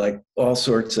writer, like, all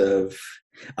sorts of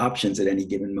options at any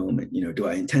given moment. Do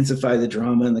I intensify the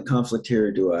drama and the conflict here,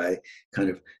 or do I kind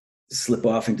of slip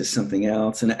off into something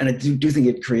else? And I do think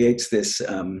it creates this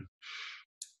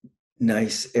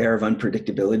nice air of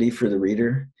unpredictability for the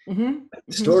reader. Mm-hmm.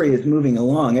 The story is moving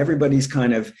along. Everybody's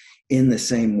kind of in the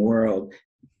same world,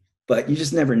 but you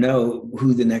just never know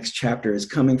who the next chapter is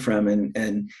coming from,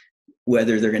 and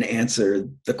whether they're going to answer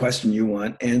the question you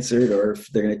want answered, or if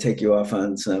they're going to take you off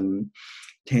on some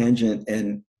tangent.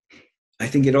 And I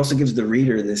think it also gives the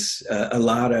reader this a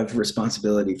lot of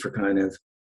responsibility for kind of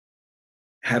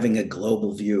having a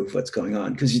global view of what's going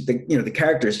on, because the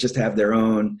characters just have their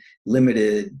own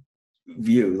limited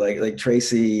view. Like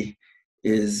Tracy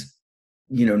is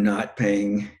not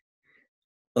paying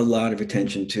a lot of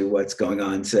attention to what's going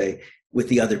on, say, with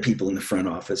the other people in the front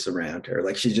office around her.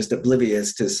 Like, she's just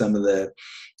oblivious to some of the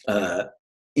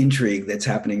intrigue that's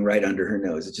happening right under her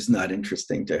nose. It's just not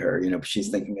interesting to her. She's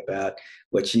thinking about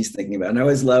what she's thinking about. And I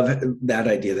always love that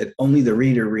idea that only the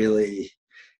reader really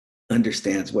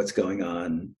understands what's going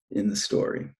on in the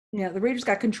story. Yeah, the reader's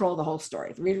got control of the whole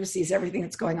story. The reader sees everything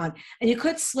that's going on. And you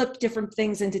could slip different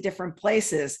things into different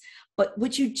places. But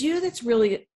what you do that's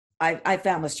really, I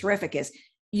found was terrific, is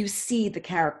you see the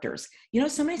characters.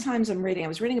 So many times I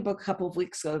was reading a book a couple of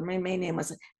weeks ago, my main name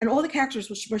wasn't, and all the characters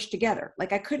were smushed together.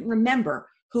 Like, I couldn't remember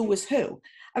who was who.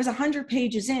 I was 100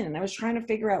 pages in, and I was trying to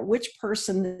figure out which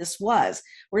person this was.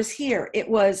 Whereas here, it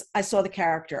was, I saw the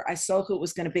character. I saw who it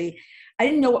was going to be. I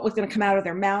didn't know what was going to come out of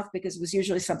their mouth, because it was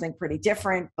usually something pretty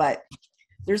different. But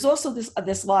there's also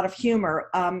this lot of humor,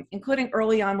 including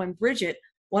early on when Bridget,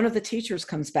 one of the teachers,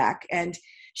 comes back, and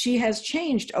she has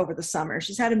changed over the summer.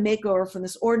 She's had a makeover from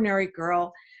this ordinary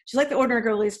girl. She's like the ordinary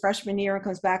girl leaves freshman year and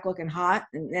comes back looking hot,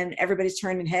 and everybody's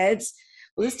turning heads.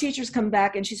 Well, this teacher's come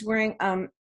back, and she's wearing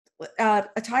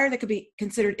attire that could be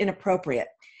considered inappropriate.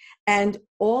 And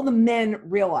all the men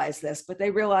realize this, but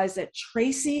they realize that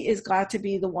Tracy is got to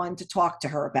be the one to talk to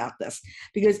her about this,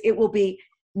 because it will be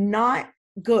not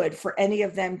good for any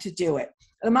of them to do it.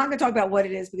 And I'm not going to talk about what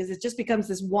it is, because it just becomes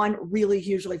this one really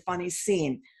hugely funny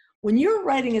scene. When you're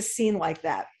writing a scene like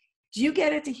that, do you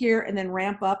get it to here and then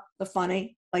ramp up the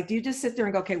funny? Like, do you just sit there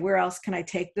and go, okay, where else can I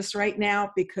take this right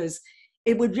now? Because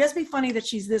it would just be funny that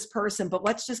she's this person, but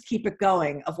let's just keep it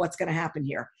going of what's going to happen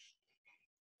here.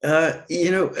 I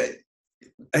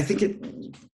think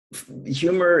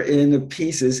humor in a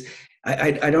piece is,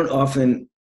 I don't often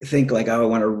think like, oh, I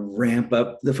want to ramp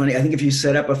up the funny. I think if you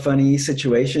set up a funny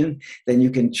situation, then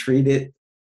you can treat it.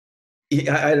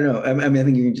 I don't know. I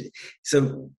think you can.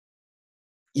 So,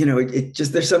 it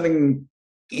just, there's something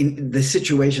in the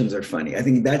situations are funny. I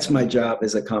think that's my job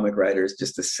as a comic writer, is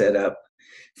just to set up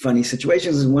funny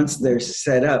situations. And once they're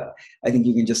set up, I think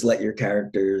you can just let your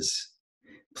characters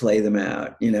play them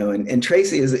out, and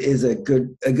Tracy is a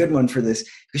good one for this,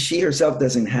 because she herself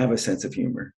doesn't have a sense of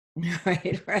humor.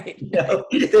 Right.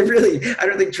 I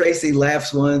don't think Tracy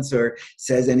laughs once or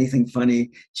says anything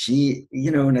funny. She,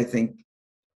 and I think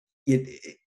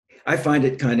I find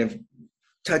it kind of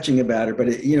touching about her, but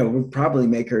it would probably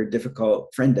make her a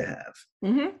difficult friend to have.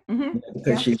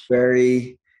 Because she's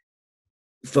very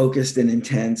focused and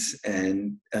intense,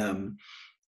 and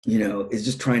is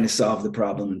just trying to solve the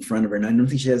problem in front of her. And I don't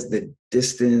think she has the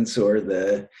distance or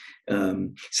the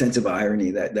sense of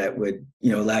irony that would,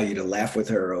 allow you to laugh with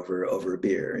her over a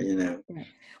beer, Right.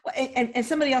 Well, and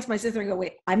somebody else might sit there and go,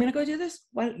 wait, I'm going to go do this?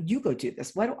 Why don't you go do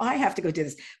this? Why do I have to go do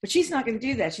this? But she's not going to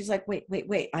do that. She's like, wait,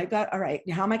 all right,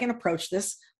 how am I going to approach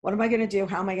this? What am I going to do?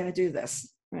 How am I going to do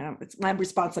this? It's my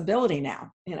responsibility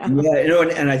now, Yeah,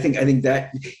 and I think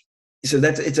that, so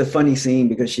it's a funny scene,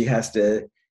 because she has to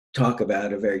talk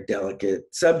about a very delicate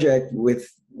subject with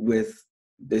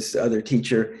this other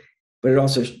teacher, but it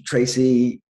also,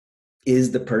 Tracy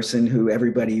is the person who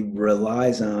everybody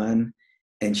relies on,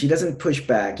 and she doesn't push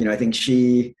back. I think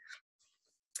she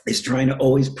is trying to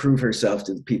always prove herself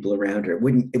to the people around her.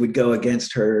 It would go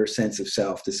against her sense of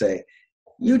self to say,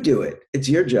 you do it, it's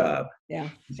your job.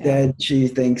 Instead, she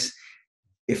thinks,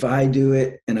 if I do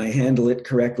it and I handle it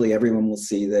correctly, everyone will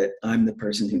see that I'm the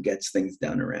person who gets things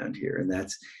done around here. And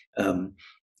that's,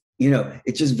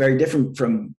 it's just very different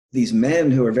from these men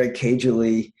who are very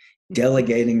cagily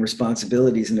delegating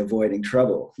responsibilities and avoiding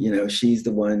trouble. She's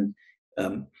the one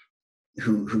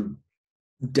who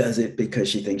does it because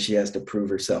she thinks she has to prove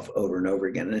herself over and over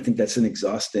again. And I think that's an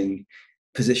exhausting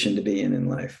position to be in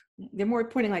life. They're more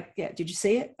pointing like, yeah, did you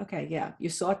see it? Okay, yeah. You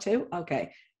saw it too?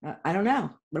 Okay. I don't know.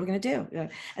 What are we going to do? And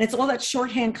it's all that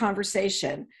shorthand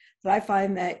conversation that I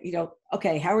find that,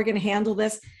 okay, how are we going to handle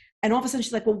this? And all of a sudden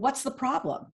she's like, well, what's the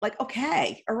problem? Like,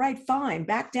 okay, all right, fine,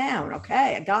 back down.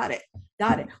 Okay, I got it.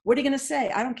 What are you going to say?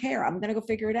 I don't care. I'm going to go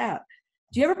figure it out.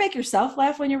 Do you ever make yourself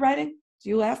laugh when you're writing? Do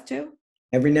you laugh too?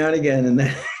 Every now and again. And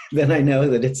then I know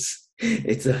that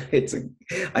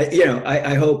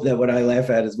I hope that what I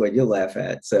laugh at is what you'll laugh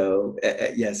at. So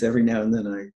yes, every now and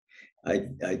then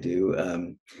I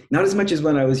do. Not as much as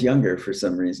when I was younger, for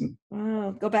some reason.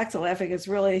 Oh, go back to laughing. It's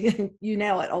really, you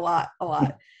nail it a lot.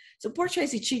 So poor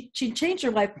Tracy, she changed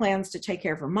her life plans to take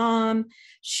care of her mom.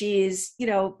 She's,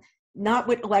 not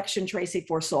what election Tracy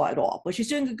foresaw at all, but she's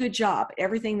doing a good job,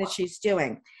 everything that she's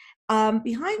doing.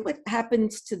 Behind what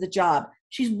happens to the job,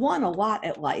 she's won a lot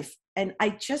at life. And I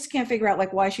just can't figure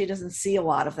out why she doesn't see a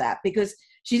lot of that, because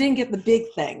she didn't get the big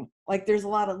thing. There's a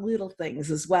lot of little things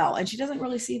as well. And she doesn't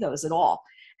really see those at all.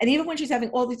 And even when she's having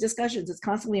all these discussions, it's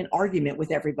constantly an argument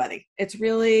with everybody. It's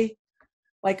really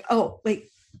oh, wait,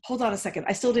 hold on a second.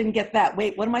 I still didn't get that.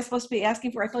 Wait, what am I supposed to be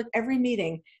asking for? I feel like every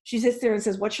meeting she sits there and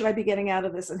says, what should I be getting out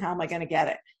of this? And how am I going to get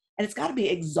it? And it's got to be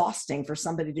exhausting for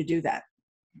somebody to do that.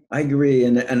 I agree.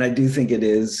 And I do think it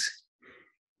is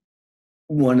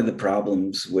one of the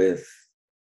problems with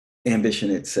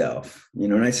ambition itself,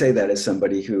 and I say that as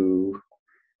somebody who,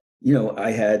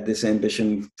 I had this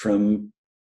ambition from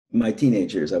my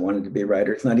teenagers. I wanted to be a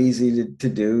writer. It's not easy to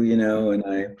do, and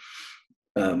I,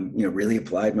 really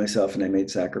applied myself, and I made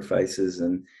sacrifices.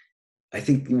 And I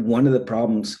think one of the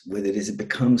problems with it is it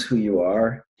becomes who you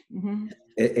are. Mm-hmm.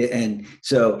 And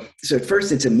so at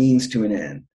first it's a means to an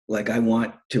end. I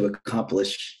want to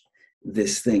accomplish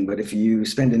this thing. But if you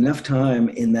spend enough time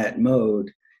in that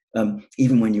mode,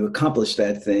 even when you accomplish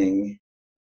that thing,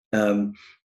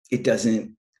 it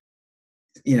doesn't,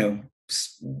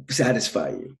 satisfy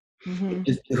you. Mm-hmm.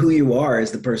 Just who you are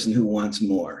is the person who wants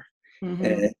more.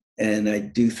 Mm-hmm. And I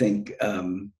do think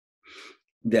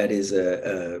that is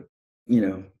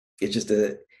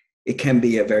it can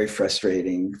be a very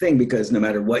frustrating thing, because no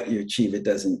matter what you achieve, it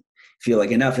doesn't feel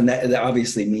like enough. And that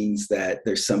obviously means that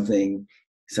there's some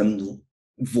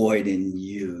void in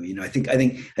you. I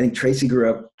think Tracy grew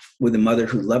up with a mother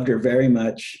who loved her very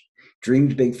much,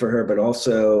 dreamed big for her, but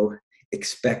also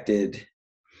expected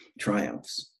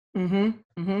triumphs.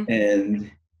 Mm-hmm. Mm-hmm.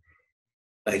 And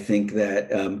I think that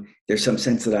there's some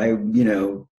sense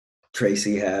that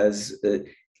Tracy has,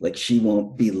 she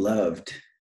won't be loved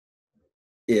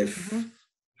if mm-hmm.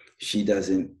 she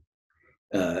doesn't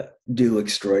do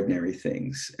extraordinary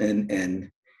things.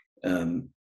 And I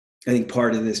think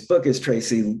part of this book is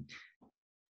Tracy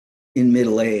in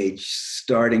middle age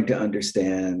starting to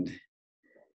understand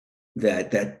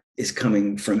that is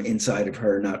coming from inside of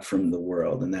her, not from the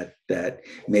world, and that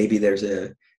maybe there's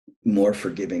a more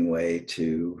forgiving way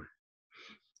to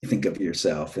think of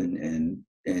yourself and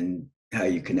how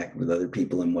you connect with other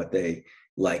people and what they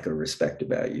like or respect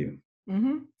about you.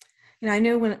 Mm-hmm. I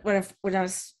knew when I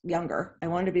was younger, I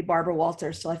wanted to be Barbara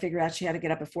Walters. So I figured out she had to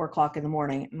get up at 4 o'clock in the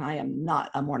morning. And I am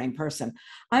not a morning person.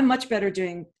 I'm much better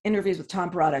doing interviews with Tom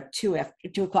Perrotta at 2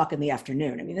 o'clock in the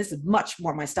afternoon. I mean, this is much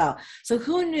more my style. So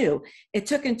who knew it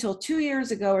took until 2 years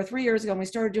ago or 3 years ago when we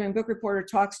started doing Book Reporter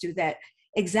Talks to that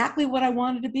exactly what I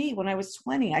wanted to be when I was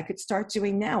 20, I could start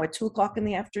doing now at 2 o'clock in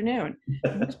the afternoon.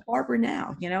 Who's Barbara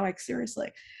now? Like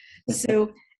seriously.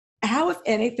 So how, if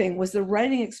anything, was the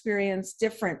writing experience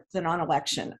different than on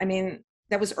election? I mean,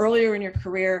 that was earlier in your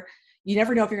career. You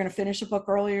never know if you're going to finish a book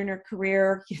earlier in your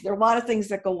career. There are a lot of things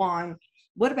that go on.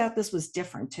 What about this was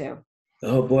different too?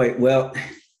 Oh boy. Well,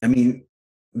 I mean,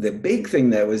 the big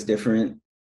thing that was different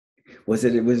was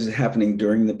that it was happening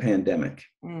during the pandemic.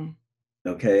 Mm.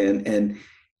 Okay. And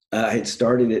I had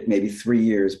started it maybe 3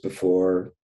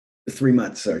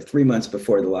 months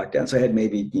before the lockdown. So I had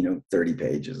maybe, 30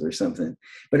 pages or something,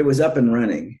 but it was up and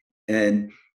running.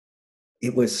 And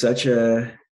it was such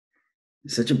a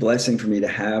blessing for me to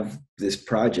have this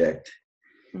project.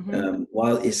 Mm-hmm.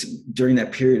 While it's during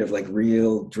that period of like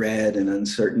real dread and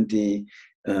uncertainty,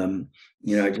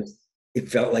 it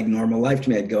felt like normal life to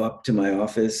me. I'd go up to my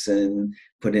office and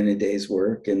put in a day's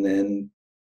work, and then,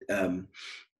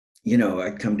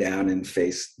 I'd come down and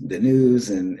face the news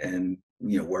and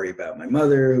worry about my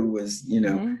mother, who was,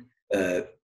 Mm-hmm.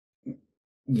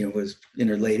 Was in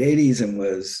her late 80s and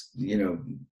was,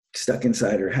 stuck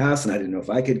inside her house, and I didn't know if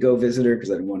I could go visit her because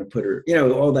I didn't want to put her,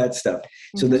 all that stuff.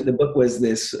 Mm-hmm. So the book was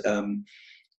this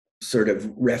sort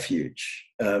of refuge.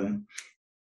 But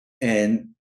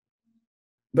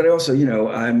also,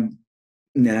 I'm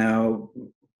now,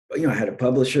 I had a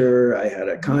publisher, I had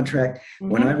a contract. Mm-hmm.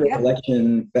 When I wrote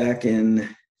Election back in,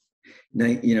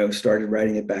 started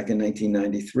writing it back in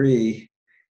 1993,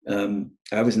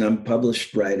 I was an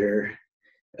unpublished writer.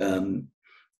 And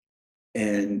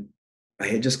I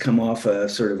had just come off a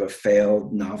sort of a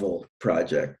failed novel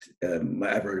project.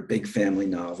 I wrote a big family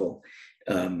novel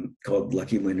called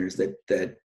Lucky Winners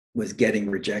that was getting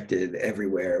rejected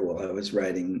everywhere while I was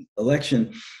writing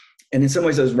Election. And in some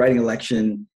ways I was writing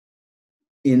Election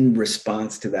in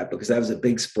response to that, because that was a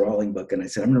big sprawling book. And I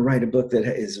said, I'm going to write a book that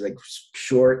is like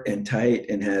short and tight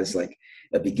and has like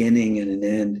a beginning and an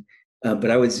end. But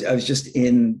I was just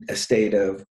in a state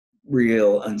of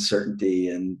real uncertainty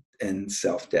and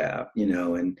self-doubt,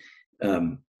 and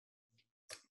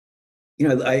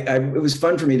it was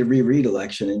fun for me to reread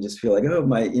Election and just feel like, oh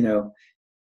my,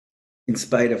 in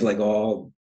spite of like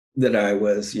all that I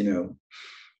was,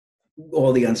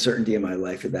 all the uncertainty in my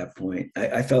life at that point,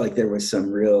 I felt like there was some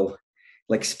real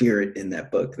like spirit in that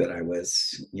book, that I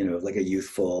was, like a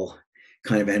youthful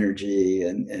kind of energy,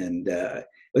 and it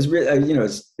was really,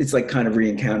 it's like kind of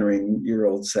re-encountering your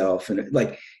old self. And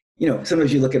like,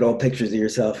 sometimes you look at old pictures of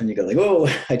yourself and you go like,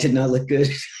 oh, I did not look good,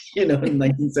 in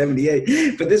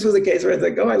 1978. But this was a case where I was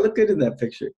like, oh, I look good in that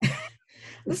picture.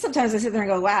 Sometimes I sit there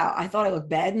and go, wow, I thought I looked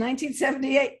bad in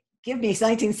 1978. Give me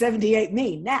 1978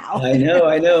 me now. I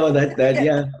know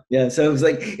that. Yeah. So it was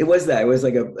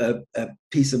like a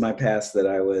piece of my past that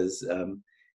I was,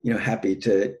 happy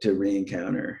to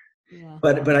re-encounter. Yeah.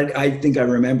 But I think I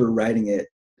remember writing it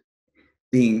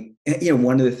being,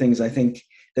 one of the things I think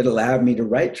that allowed me to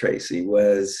write Tracy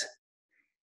was,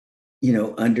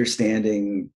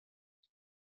 understanding,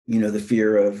 the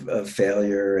fear of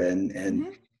failure and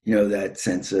mm-hmm. That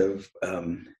sense of,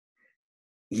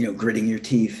 gritting your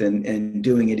teeth and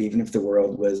doing it even if the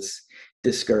world was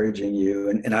discouraging you.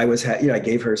 And I was, I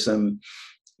gave her some,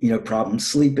 problems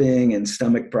sleeping and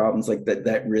stomach problems like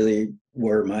that really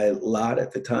were my lot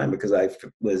at the time, because I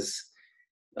was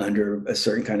under a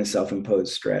certain kind of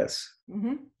self-imposed stress.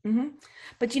 Mm-hmm. Mm-hmm.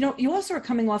 But, you also are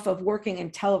coming off of working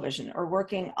in television or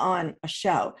working on a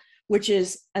show, which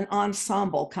is an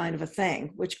ensemble kind of a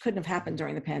thing, which couldn't have happened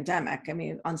during the pandemic. I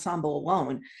mean, ensemble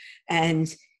alone.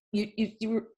 And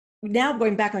you now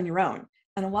going back on your own.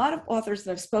 And a lot of authors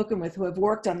that I've spoken with who have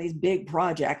worked on these big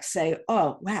projects say,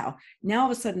 oh, wow, now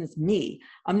all of a sudden it's me.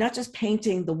 I'm not just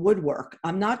painting the woodwork.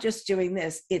 I'm not just doing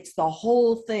this. It's the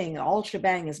whole thing. All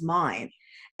shebang is mine.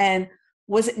 And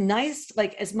was it nice,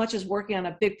 like as much as working on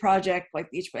a big project like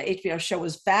the HBO show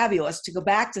was fabulous, to go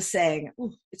back to saying,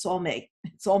 it's all me.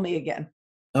 It's all me again.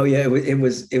 Oh, yeah, it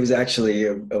was actually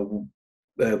a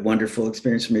wonderful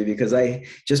experience for me, because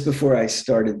just before I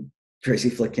started Tracy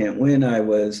Flick Can't Win, I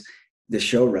was the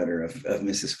showrunner of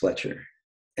Mrs. Fletcher.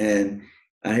 And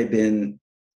I had been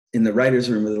in the writer's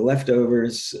room of The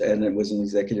Leftovers, and I was an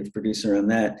executive producer on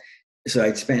that. So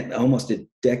I'd spent almost a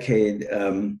decade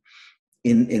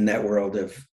in that world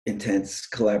of intense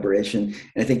collaboration.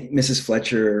 And I think Mrs.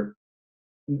 Fletcher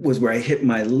was where I hit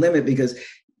my limit, because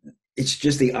it's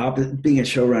just the opposite. Being a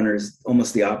showrunner is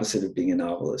almost the opposite of being a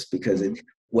novelist, because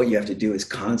what you have to do is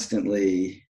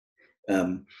constantly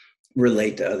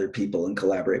relate to other people and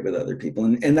collaborate with other people,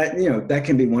 and that, that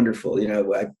can be wonderful.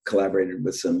 I collaborated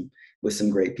with some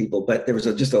great people, but there was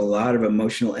just a lot of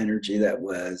emotional energy that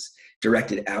was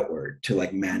directed outward to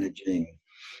like managing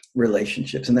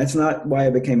relationships. And that's not why I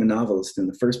became a novelist in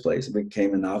the first place. I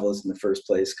became a novelist in the first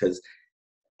place because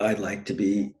I'd like to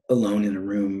be alone in a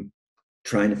room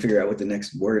trying to figure out what the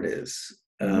next word is.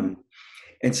 And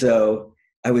so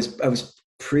I was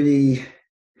pretty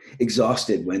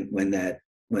exhausted when that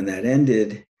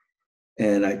ended,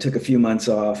 and I took a few months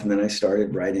off, and then I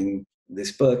started writing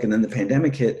this book, and then the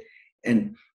pandemic hit,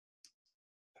 and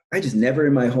I just never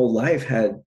in my whole life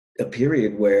had a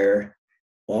period where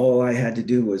all I had to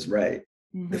do was write.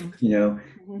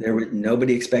 There were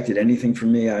nobody expected anything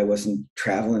from me. I wasn't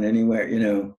traveling anywhere,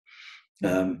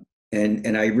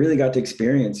 and I really got to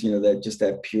experience,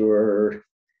 that pure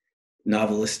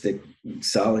novelistic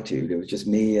solitude. It was just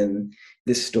me and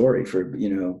this story for,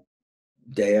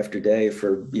 day after day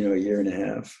for, a year and a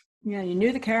half. Yeah, you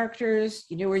knew the characters,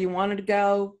 you knew where you wanted to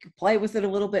go, you could play with it a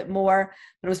little bit more,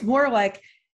 but it was more like,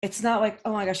 it's not like,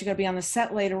 oh my gosh, you're going to be on the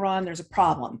set later on. There's a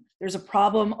problem. There's a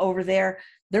problem over there.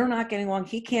 They're not getting along.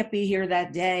 He can't be here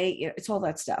that day. It's all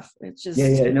that stuff. It's just.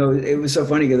 Yeah. No, it was so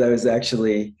funny because I was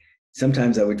actually,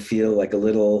 sometimes I would feel like a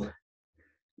little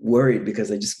worried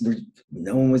because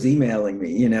no one was emailing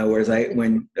me, whereas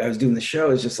when I was doing the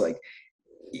show, it's just like,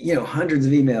 hundreds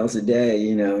of emails a day,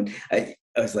 and I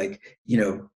was like,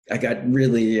 I got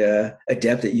really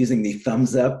adept at using the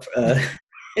thumbs up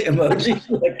emoji.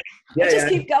 Just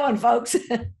keep going, folks.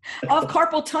 I'll have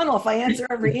carpal tunnel if I answer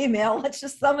every email. Let's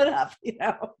just sum it up,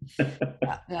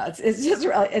 it's just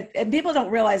really, and people don't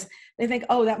realize, they think,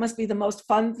 oh, that must be the most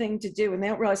fun thing to do. And they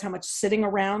don't realize how much sitting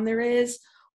around there is,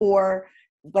 or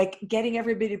like getting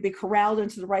everybody to be corralled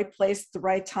into the right place at the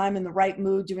right time, in the right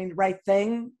mood, doing the right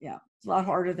thing. Yeah, it's a lot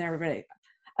harder than everybody.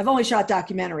 I've only shot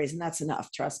documentaries, and that's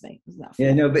enough. Trust me, it's enough.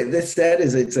 Yeah, no, but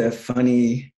it's a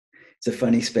funny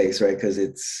space, right? Because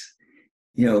it's,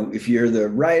 if you're the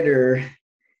writer,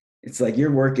 it's like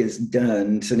your work is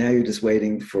done. So now you're just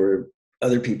waiting for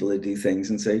other people to do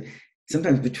things. And so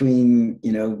sometimes between,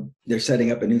 they're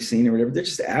setting up a new scene or whatever,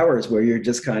 there's just hours where you're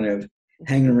just kind of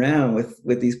hanging around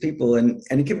with these people. And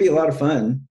it can be a lot of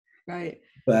fun. Right.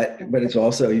 But it's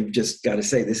also, you've just got to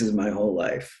say, this is my whole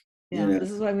life. Yeah,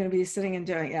 this is what I'm going to be sitting and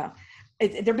doing. Yeah.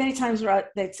 There are many times where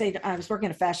they'd say, I was working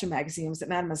in a fashion magazine, I was at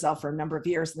Mademoiselle for a number of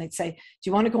years, and they'd say, do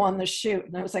you want to go on the shoot?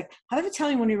 And I was like, how do I tell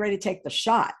you when you're ready to take the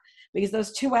shot? Because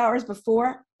those 2 hours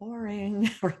before, boring,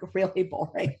 really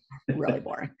boring, really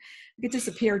boring. You could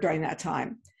disappear during that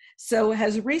time. So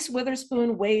has Reese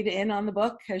Witherspoon weighed in on the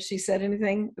book? Has she said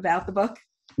anything about the book?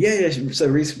 Yeah. So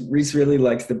Reese really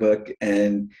likes the book.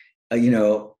 And,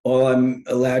 all I'm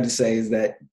allowed to say is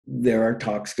that there are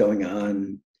talks going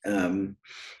on.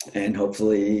 And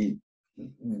hopefully,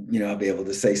 I'll be able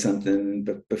to say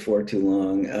something before too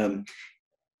long.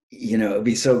 It'd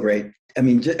be so great.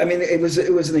 It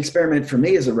was an experiment for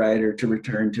me as a writer to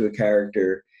return to a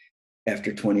character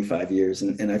after 25 years.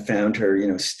 And I found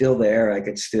her, still there. I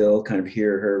could still kind of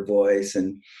hear her voice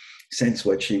and sense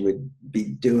what she would be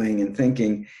doing and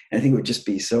thinking. And I think it would just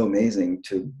be so amazing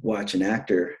to watch an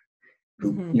actor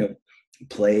who,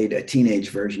 played a teenage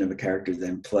version of a character,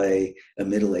 then play a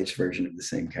middle-aged version of the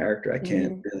same character. I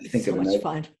can't really think of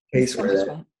another case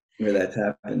where that's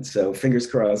happened. So fingers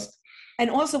crossed. And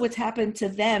also what's happened to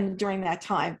them during that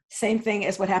time, same thing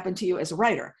as what happened to you as a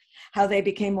writer, how they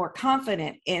became more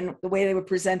confident in the way they would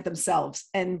present themselves.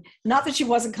 And not that she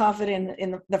wasn't confident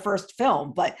in the first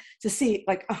film, but to see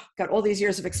like, oh, got all these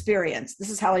years of experience. This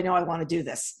is how I know I want to do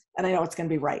this. And I know it's going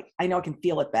to be right. I know I can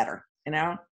feel it better,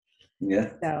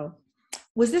 Yeah. So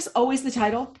was this always the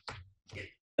title?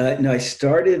 No, I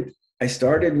started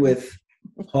with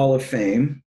Hall of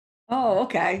Fame. Oh,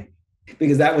 okay.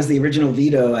 Because that was the original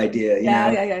veto idea.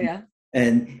 Yeah.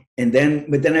 And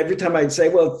then every time I'd say,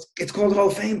 well, it's called Hall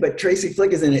of Fame, but Tracy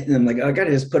Flick is in it. And I'm like, oh, I got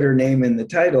to just put her name in the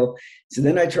title. So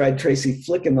then I tried Tracy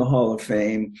Flick in the Hall of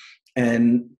Fame.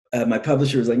 And my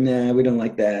publisher was like, nah, we don't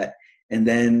like that. And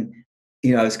then,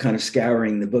 I was kind of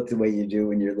scouring the book the way you do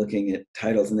when you're looking at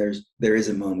titles. And there is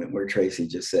a moment where Tracy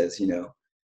just says,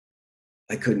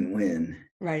 I couldn't win.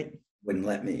 Right. Wouldn't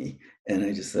let me. And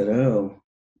I just said,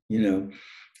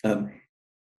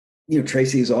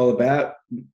 Tracy is all about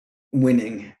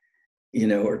winning,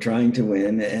 or trying to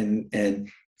win. And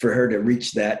for her to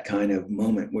reach that kind of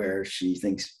moment where she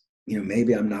thinks,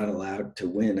 maybe I'm not allowed to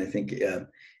win, I think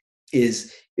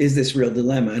is this real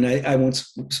dilemma. And I won't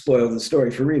spoil the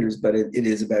story for readers, but it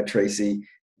is about Tracy,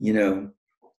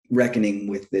 reckoning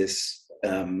with this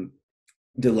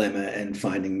dilemma and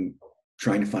trying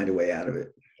to find a way out of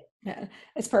it. Yeah,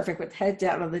 it's perfect with head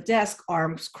down on the desk,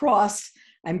 arms crossed.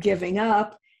 I'm giving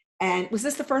up. And was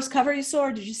this the first cover you saw,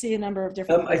 or did you see a number of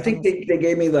different? I think they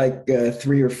gave me like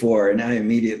 3 or 4, and I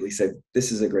immediately said,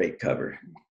 "This is a great cover."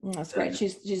 That's right.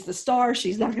 She's the star.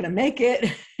 She's not going to make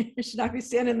it. She's not going to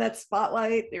stand in that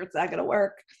spotlight. It's not going to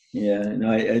work. Yeah,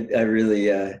 no, I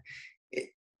really, I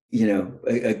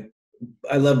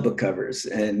love book covers,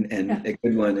 and a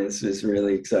good one is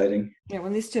really exciting. Yeah,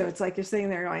 when these two, it's like you're sitting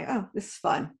there going, "Oh, this is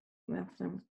fun."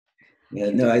 Yeah,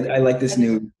 no, I like this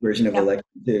new version of Election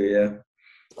too. Yeah.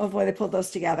 Oh boy, they pulled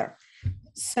those together.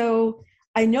 So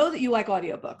I know that you like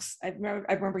audiobooks. I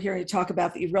remember hearing you talk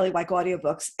about that you really like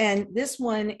audiobooks. And this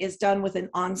one is done with an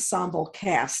ensemble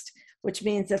cast, which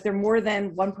means that there are more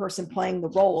than one person playing the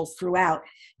roles throughout.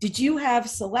 Did you have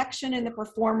selection in the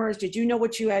performers? Did you know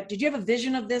what you had? Did you have a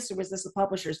vision of this, or was this the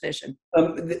publisher's vision?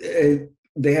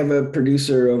 They have a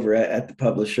producer over at the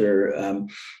publisher,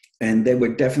 and they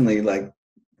would definitely like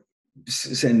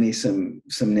send me some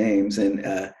names.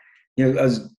 And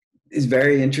it's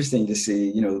very interesting to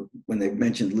see, when they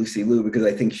mentioned Lucy Liu, because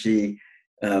I think she,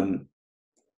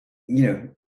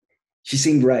 she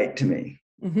seemed right to me.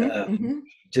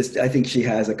 Just, I think she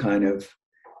has a kind of,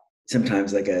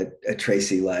 sometimes like a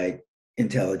Tracy-like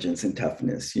intelligence and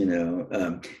toughness,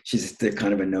 she's the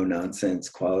kind of a no-nonsense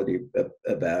quality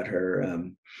about her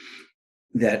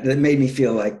that made me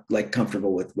feel like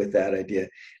comfortable with that idea.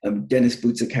 Dennis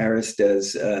Bookaccino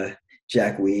does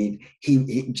Jack Weed.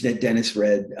 Dennis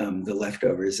read The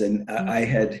Leftovers, and I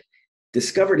had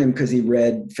discovered him because he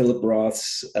read Philip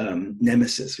Roth's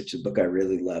Nemesis, which is a book I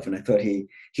really love, and I thought he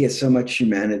has so much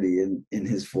humanity in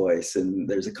his voice, and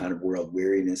there's a kind of world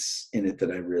weariness in it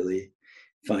that I really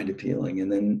find appealing.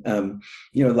 And then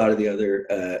a lot of the other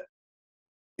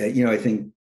I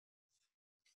think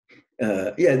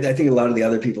I think a lot of the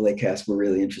other people they cast were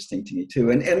really interesting to me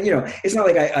too. And it's not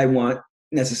like I want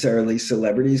necessarily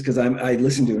celebrities, because I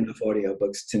listen to enough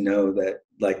audiobooks to know that,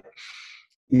 like,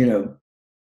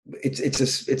 it's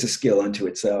a skill unto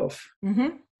itself.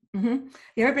 Yeah,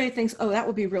 everybody thinks, oh, that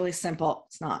would be really simple.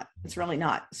 It's not. It's really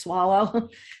not. Swallow.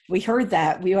 We heard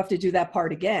that. We have to do that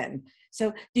part again.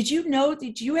 So did you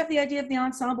have the idea of the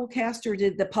ensemble cast, or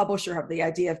did the publisher have the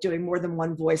idea of doing more than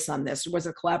one voice on this, or was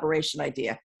it a collaboration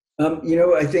idea?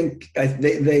 I think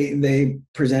they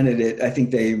presented it. I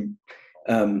think they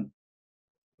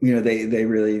they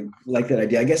really like that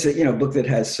idea. I guess a book that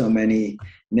has so many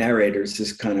narrators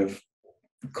is kind of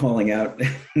calling out.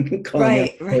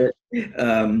 Right.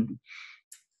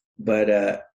 But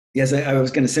yes, I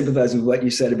was going to sympathize with what you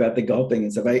said about the gulping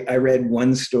and stuff. I read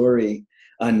one story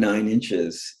on 9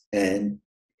 inches, and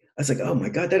I was like, oh my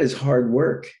God, that is hard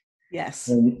work. Yes.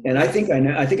 And I think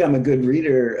I think I'm a good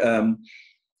reader,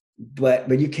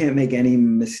 but you can't make any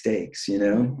mistakes,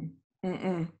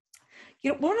 Mm-mm.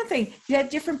 One of the things, you had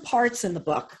different parts in the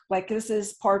book. Like this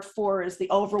is part 4 is the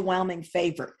overwhelming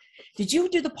favorite. Did you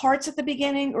do the parts at the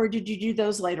beginning, or did you do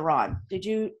those later on? Did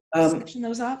you section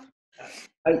those up?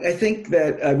 I think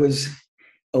that I was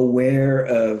aware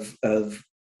of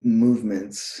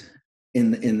movements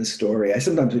in the story. I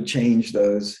sometimes would change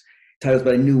those titles,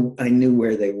 but I knew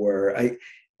where they were.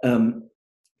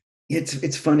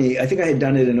 It's funny. I think I had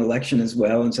done it in Election as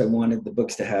well, and so I wanted the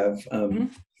books to have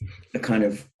a kind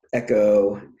of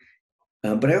echo.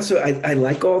 But I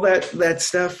like all that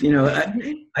stuff.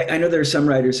 I know there are some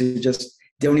writers who just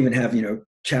don't even have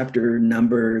chapter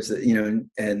numbers,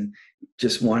 and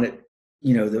just want it,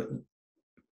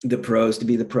 the prose to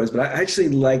be the prose. But I actually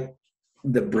like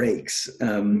the breaks.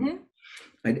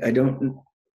 I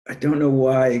don't know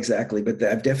why exactly, but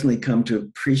I've definitely come to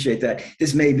appreciate that.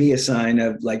 This may be a sign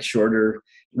of like shorter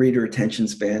reader attention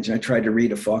spans. And I tried to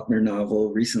read a Faulkner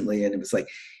novel recently, and it was like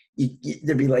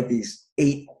there'd be like these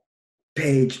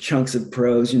 8-page chunks of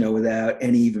prose, without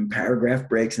any even paragraph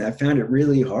breaks, and I found it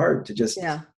really hard to just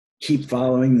keep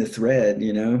following the thread.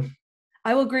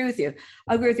 I will agree with you.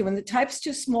 I agree with you. When the type's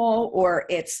too small, or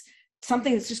it's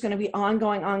something that's just going to be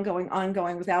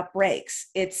ongoing without breaks,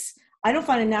 I don't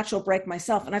find a natural break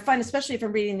myself. And I find, especially if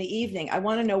I'm reading in the evening, I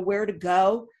want to know where to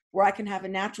go, where I can have a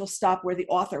natural stop where the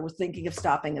author was thinking of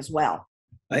stopping as well.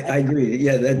 I agree.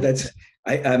 Yeah,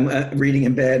 I'm reading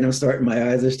in bed, and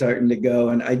my eyes are starting to go,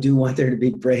 and I do want there to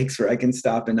be breaks where I can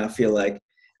stop and not feel like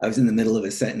I was in the middle of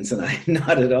a sentence and I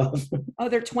nodded off. Oh,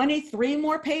 there are 23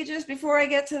 more pages before I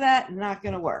get to that? Not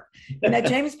going to work. And that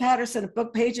James Patterson, a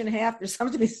book page and a half, there's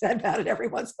something to be said about it every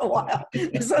once in a while.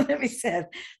 There's something to be said.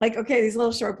 Like, okay, these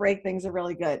little short break things are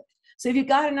really good. So have you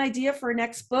got an idea for a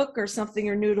next book, or something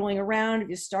you're noodling around? Have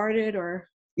you started, or?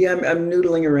 Yeah, I'm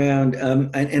noodling around,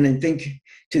 and I think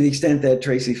to the extent that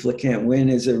Tracy Flick Can't Win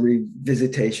is a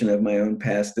revisitation of my own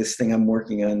past, this thing I'm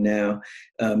working on now,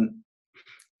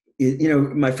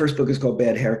 my first book is called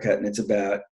Bad Haircut, and it's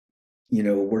about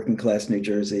working class New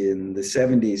Jersey in the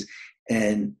 70s,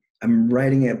 and I'm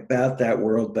writing about that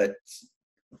world, but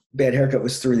Bad Haircut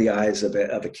was through the eyes of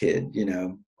a kid,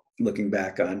 looking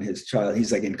back on his child.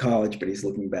 He's like in college, but he's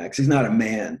looking back. So he's not a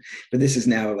man, but this is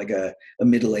now like a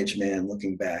middle-aged man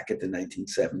looking back at the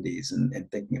 1970s and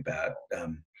thinking about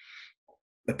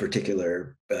a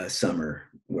particular summer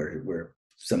where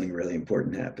something really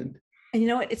important happened. And you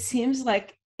know what? It seems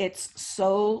like it's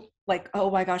so like, oh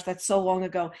my gosh, that's so long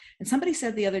ago. And somebody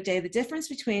said the other day, the difference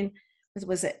between,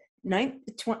 was it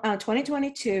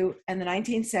 2022 and the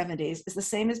 1970s is the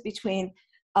same as between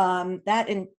that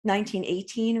in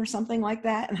 1918 or something like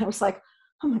that. And I was like,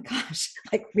 oh my gosh,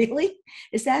 like really?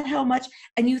 Is that how much?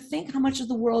 And you think how much of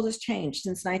the world has changed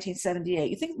since 1978.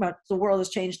 You think about the world has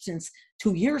changed since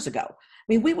 2 years ago. I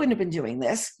mean, we wouldn't have been doing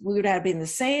this. We would have been in the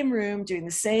same room doing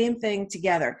the same thing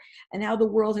together. And now the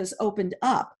world has opened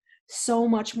up so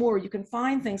much more. You can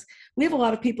find things. We have a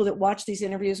lot of people that watch these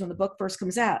interviews when the book first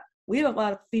comes out. We have a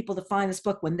lot of people that find this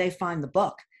book when they find the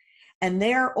book. And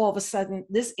they're all of a sudden,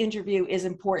 this interview is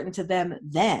important to them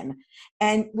then.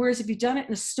 And whereas if you've done it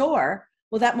in a store,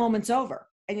 well, that moment's over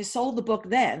and you sold the book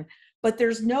then. But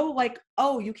there's no like,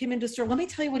 oh, you came into the store, let me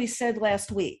tell you what he said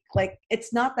last week. Like,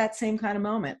 it's not that same kind of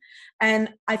moment. And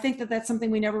I think that that's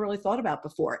something we never really thought about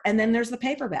before. And then there's the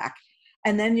paperback.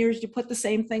 And then you put the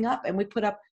same thing up. And we put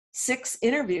up 6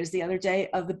 interviews the other day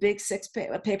of the big 6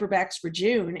 paperbacks for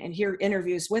June, and hear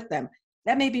interviews with them.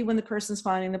 That may be when the person's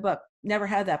finding the book. Never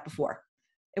had that before.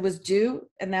 It was due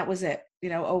and that was it,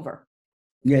 over.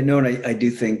 Yeah, no, and I do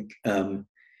think,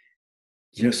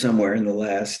 somewhere in the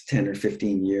last 10 or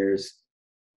 15 years,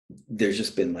 there's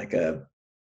just been like a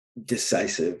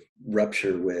decisive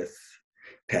rupture with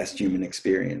past human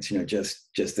experience, just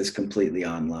this completely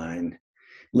online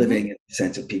living, in the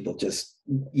sense of people just,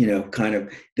 kind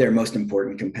of their most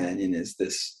important companion is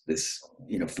this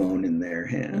phone in their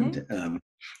hand.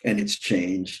 And it's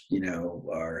changed,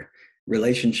 our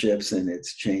relationships, and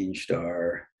it's changed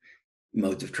our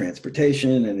modes of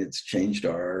transportation, and it's changed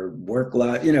our work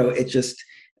life. It just,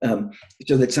 so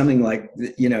that something like,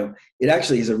 it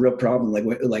actually is a real problem,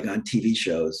 like on TV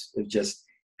shows, of just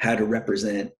how to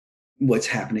represent what's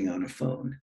happening on a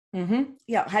phone.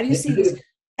 Yeah. How do you see this?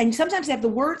 And sometimes they have the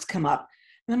words come up.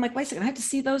 And I'm like, wait a second, I have to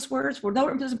see those words. Well, no,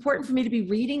 it was important for me to be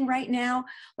reading right now.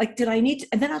 Like, did I need to?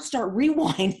 And then I'll start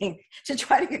rewinding to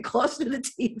try to get closer to the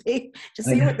TV to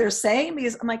see what they're saying.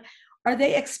 Because I'm like, are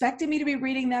they expecting me to be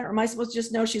reading that? Or am I supposed to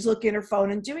just know she's looking at her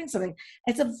phone and doing something?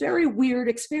 It's a very weird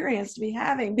experience to be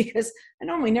having, because I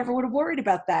normally never would have worried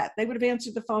about that. They would have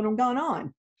answered the phone and gone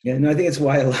on. Yeah, no, I think it's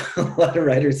why a lot of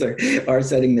writers are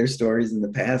setting their stories in the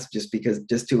past,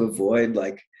 just to avoid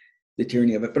like the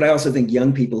tyranny of it. But I also think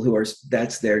young people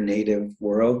that's their native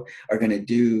world are going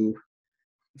to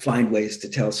find ways to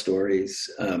tell stories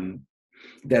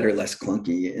that are less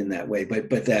clunky in that way, but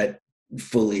that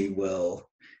fully will,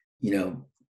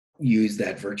 use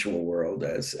that virtual world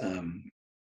as,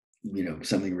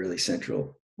 something really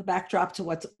central. The backdrop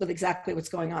to exactly what's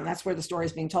going on. That's where the story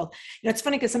is being told. It's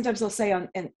funny because sometimes they'll say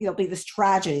and there'll be this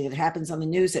tragedy that happens on the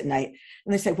news at night,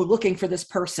 and they say, we're looking for this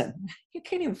person. You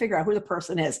can't even figure out who the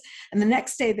person is. And the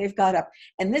next day they've got up,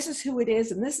 and this is who it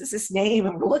is, and this is his name,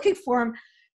 and we're looking for him.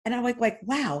 And I'm like,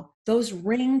 wow, those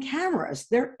Ring cameras,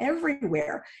 they're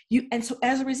everywhere. And so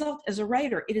as a result, as a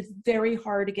writer, it is very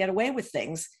hard to get away with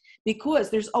things,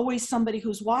 because there's always somebody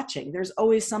who's watching. There's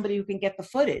always somebody who can get the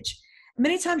footage.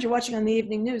 Many times you're watching on the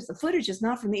evening news, the footage is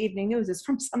not from the evening news, it's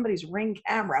from somebody's Ring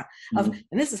camera and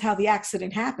this is how the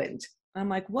accident happened. I'm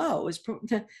like, whoa,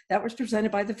 that was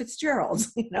presented by the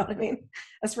Fitzgeralds. You know what I mean?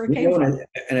 That's where it came from.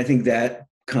 And I think that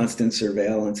constant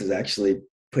surveillance is actually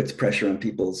puts pressure on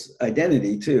people's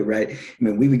identity too, right? I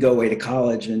mean, we would go away to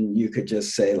college and you could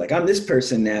just say like, I'm this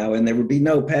person now, and there would be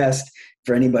no past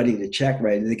for anybody to check,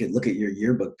 right? They could look at your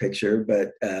yearbook picture,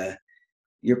 but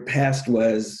your past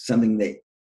was something that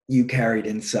you carried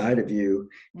inside of you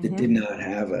that did not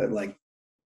have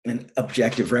an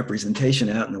objective representation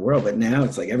out in the world. But now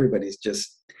it's like everybody's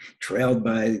just trailed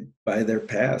by their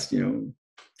past,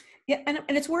 Yeah, and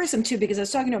it's worrisome too, because I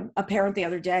was talking to a parent the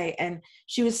other day, and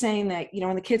she was saying that,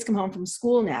 when the kids come home from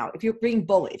school now, if you're being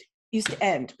bullied, it used to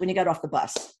end when you got off the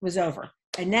bus, it was over.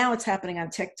 And now it's happening on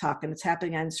TikTok, and it's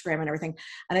happening on Instagram and everything.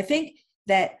 And I think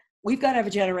that we've got to have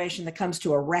a generation that comes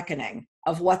to a reckoning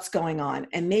of what's going on.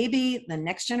 And maybe the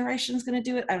next generation is going to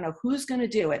do it. I don't know who's going to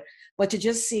do it, but to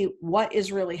just see what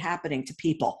is really happening to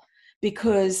people.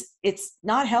 because it's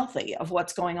not healthy of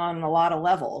what's going on in a lot of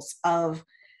levels of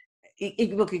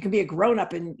look, it can be a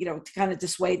grown-up and, to kind of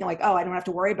dissuade and like, oh, I don't have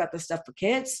to worry about this stuff for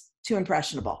kids, too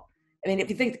impressionable. I mean, if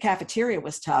you think the cafeteria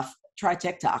was tough, try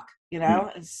TikTok,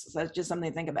 it's just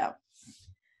something to think about.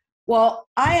 Well,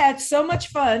 I had so much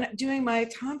fun doing my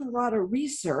Tom Perrotta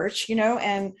research,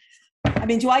 and I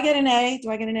mean, do I get an A? Do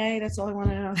I get an A? That's all I want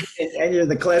to know. And you're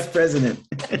the class president.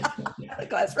 The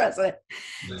class president.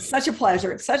 Such a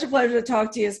pleasure. Such a pleasure to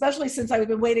talk to you, especially since I've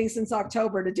been waiting since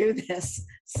October to do this.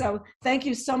 So thank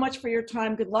you so much for your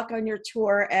time. Good luck on your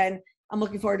tour. And I'm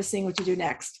looking forward to seeing what you do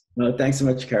next. Well, thanks so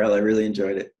much, Carol. I really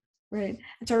enjoyed it. Great.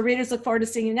 And to our readers, look forward to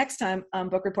seeing you next time on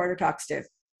Book Reporter Talks To.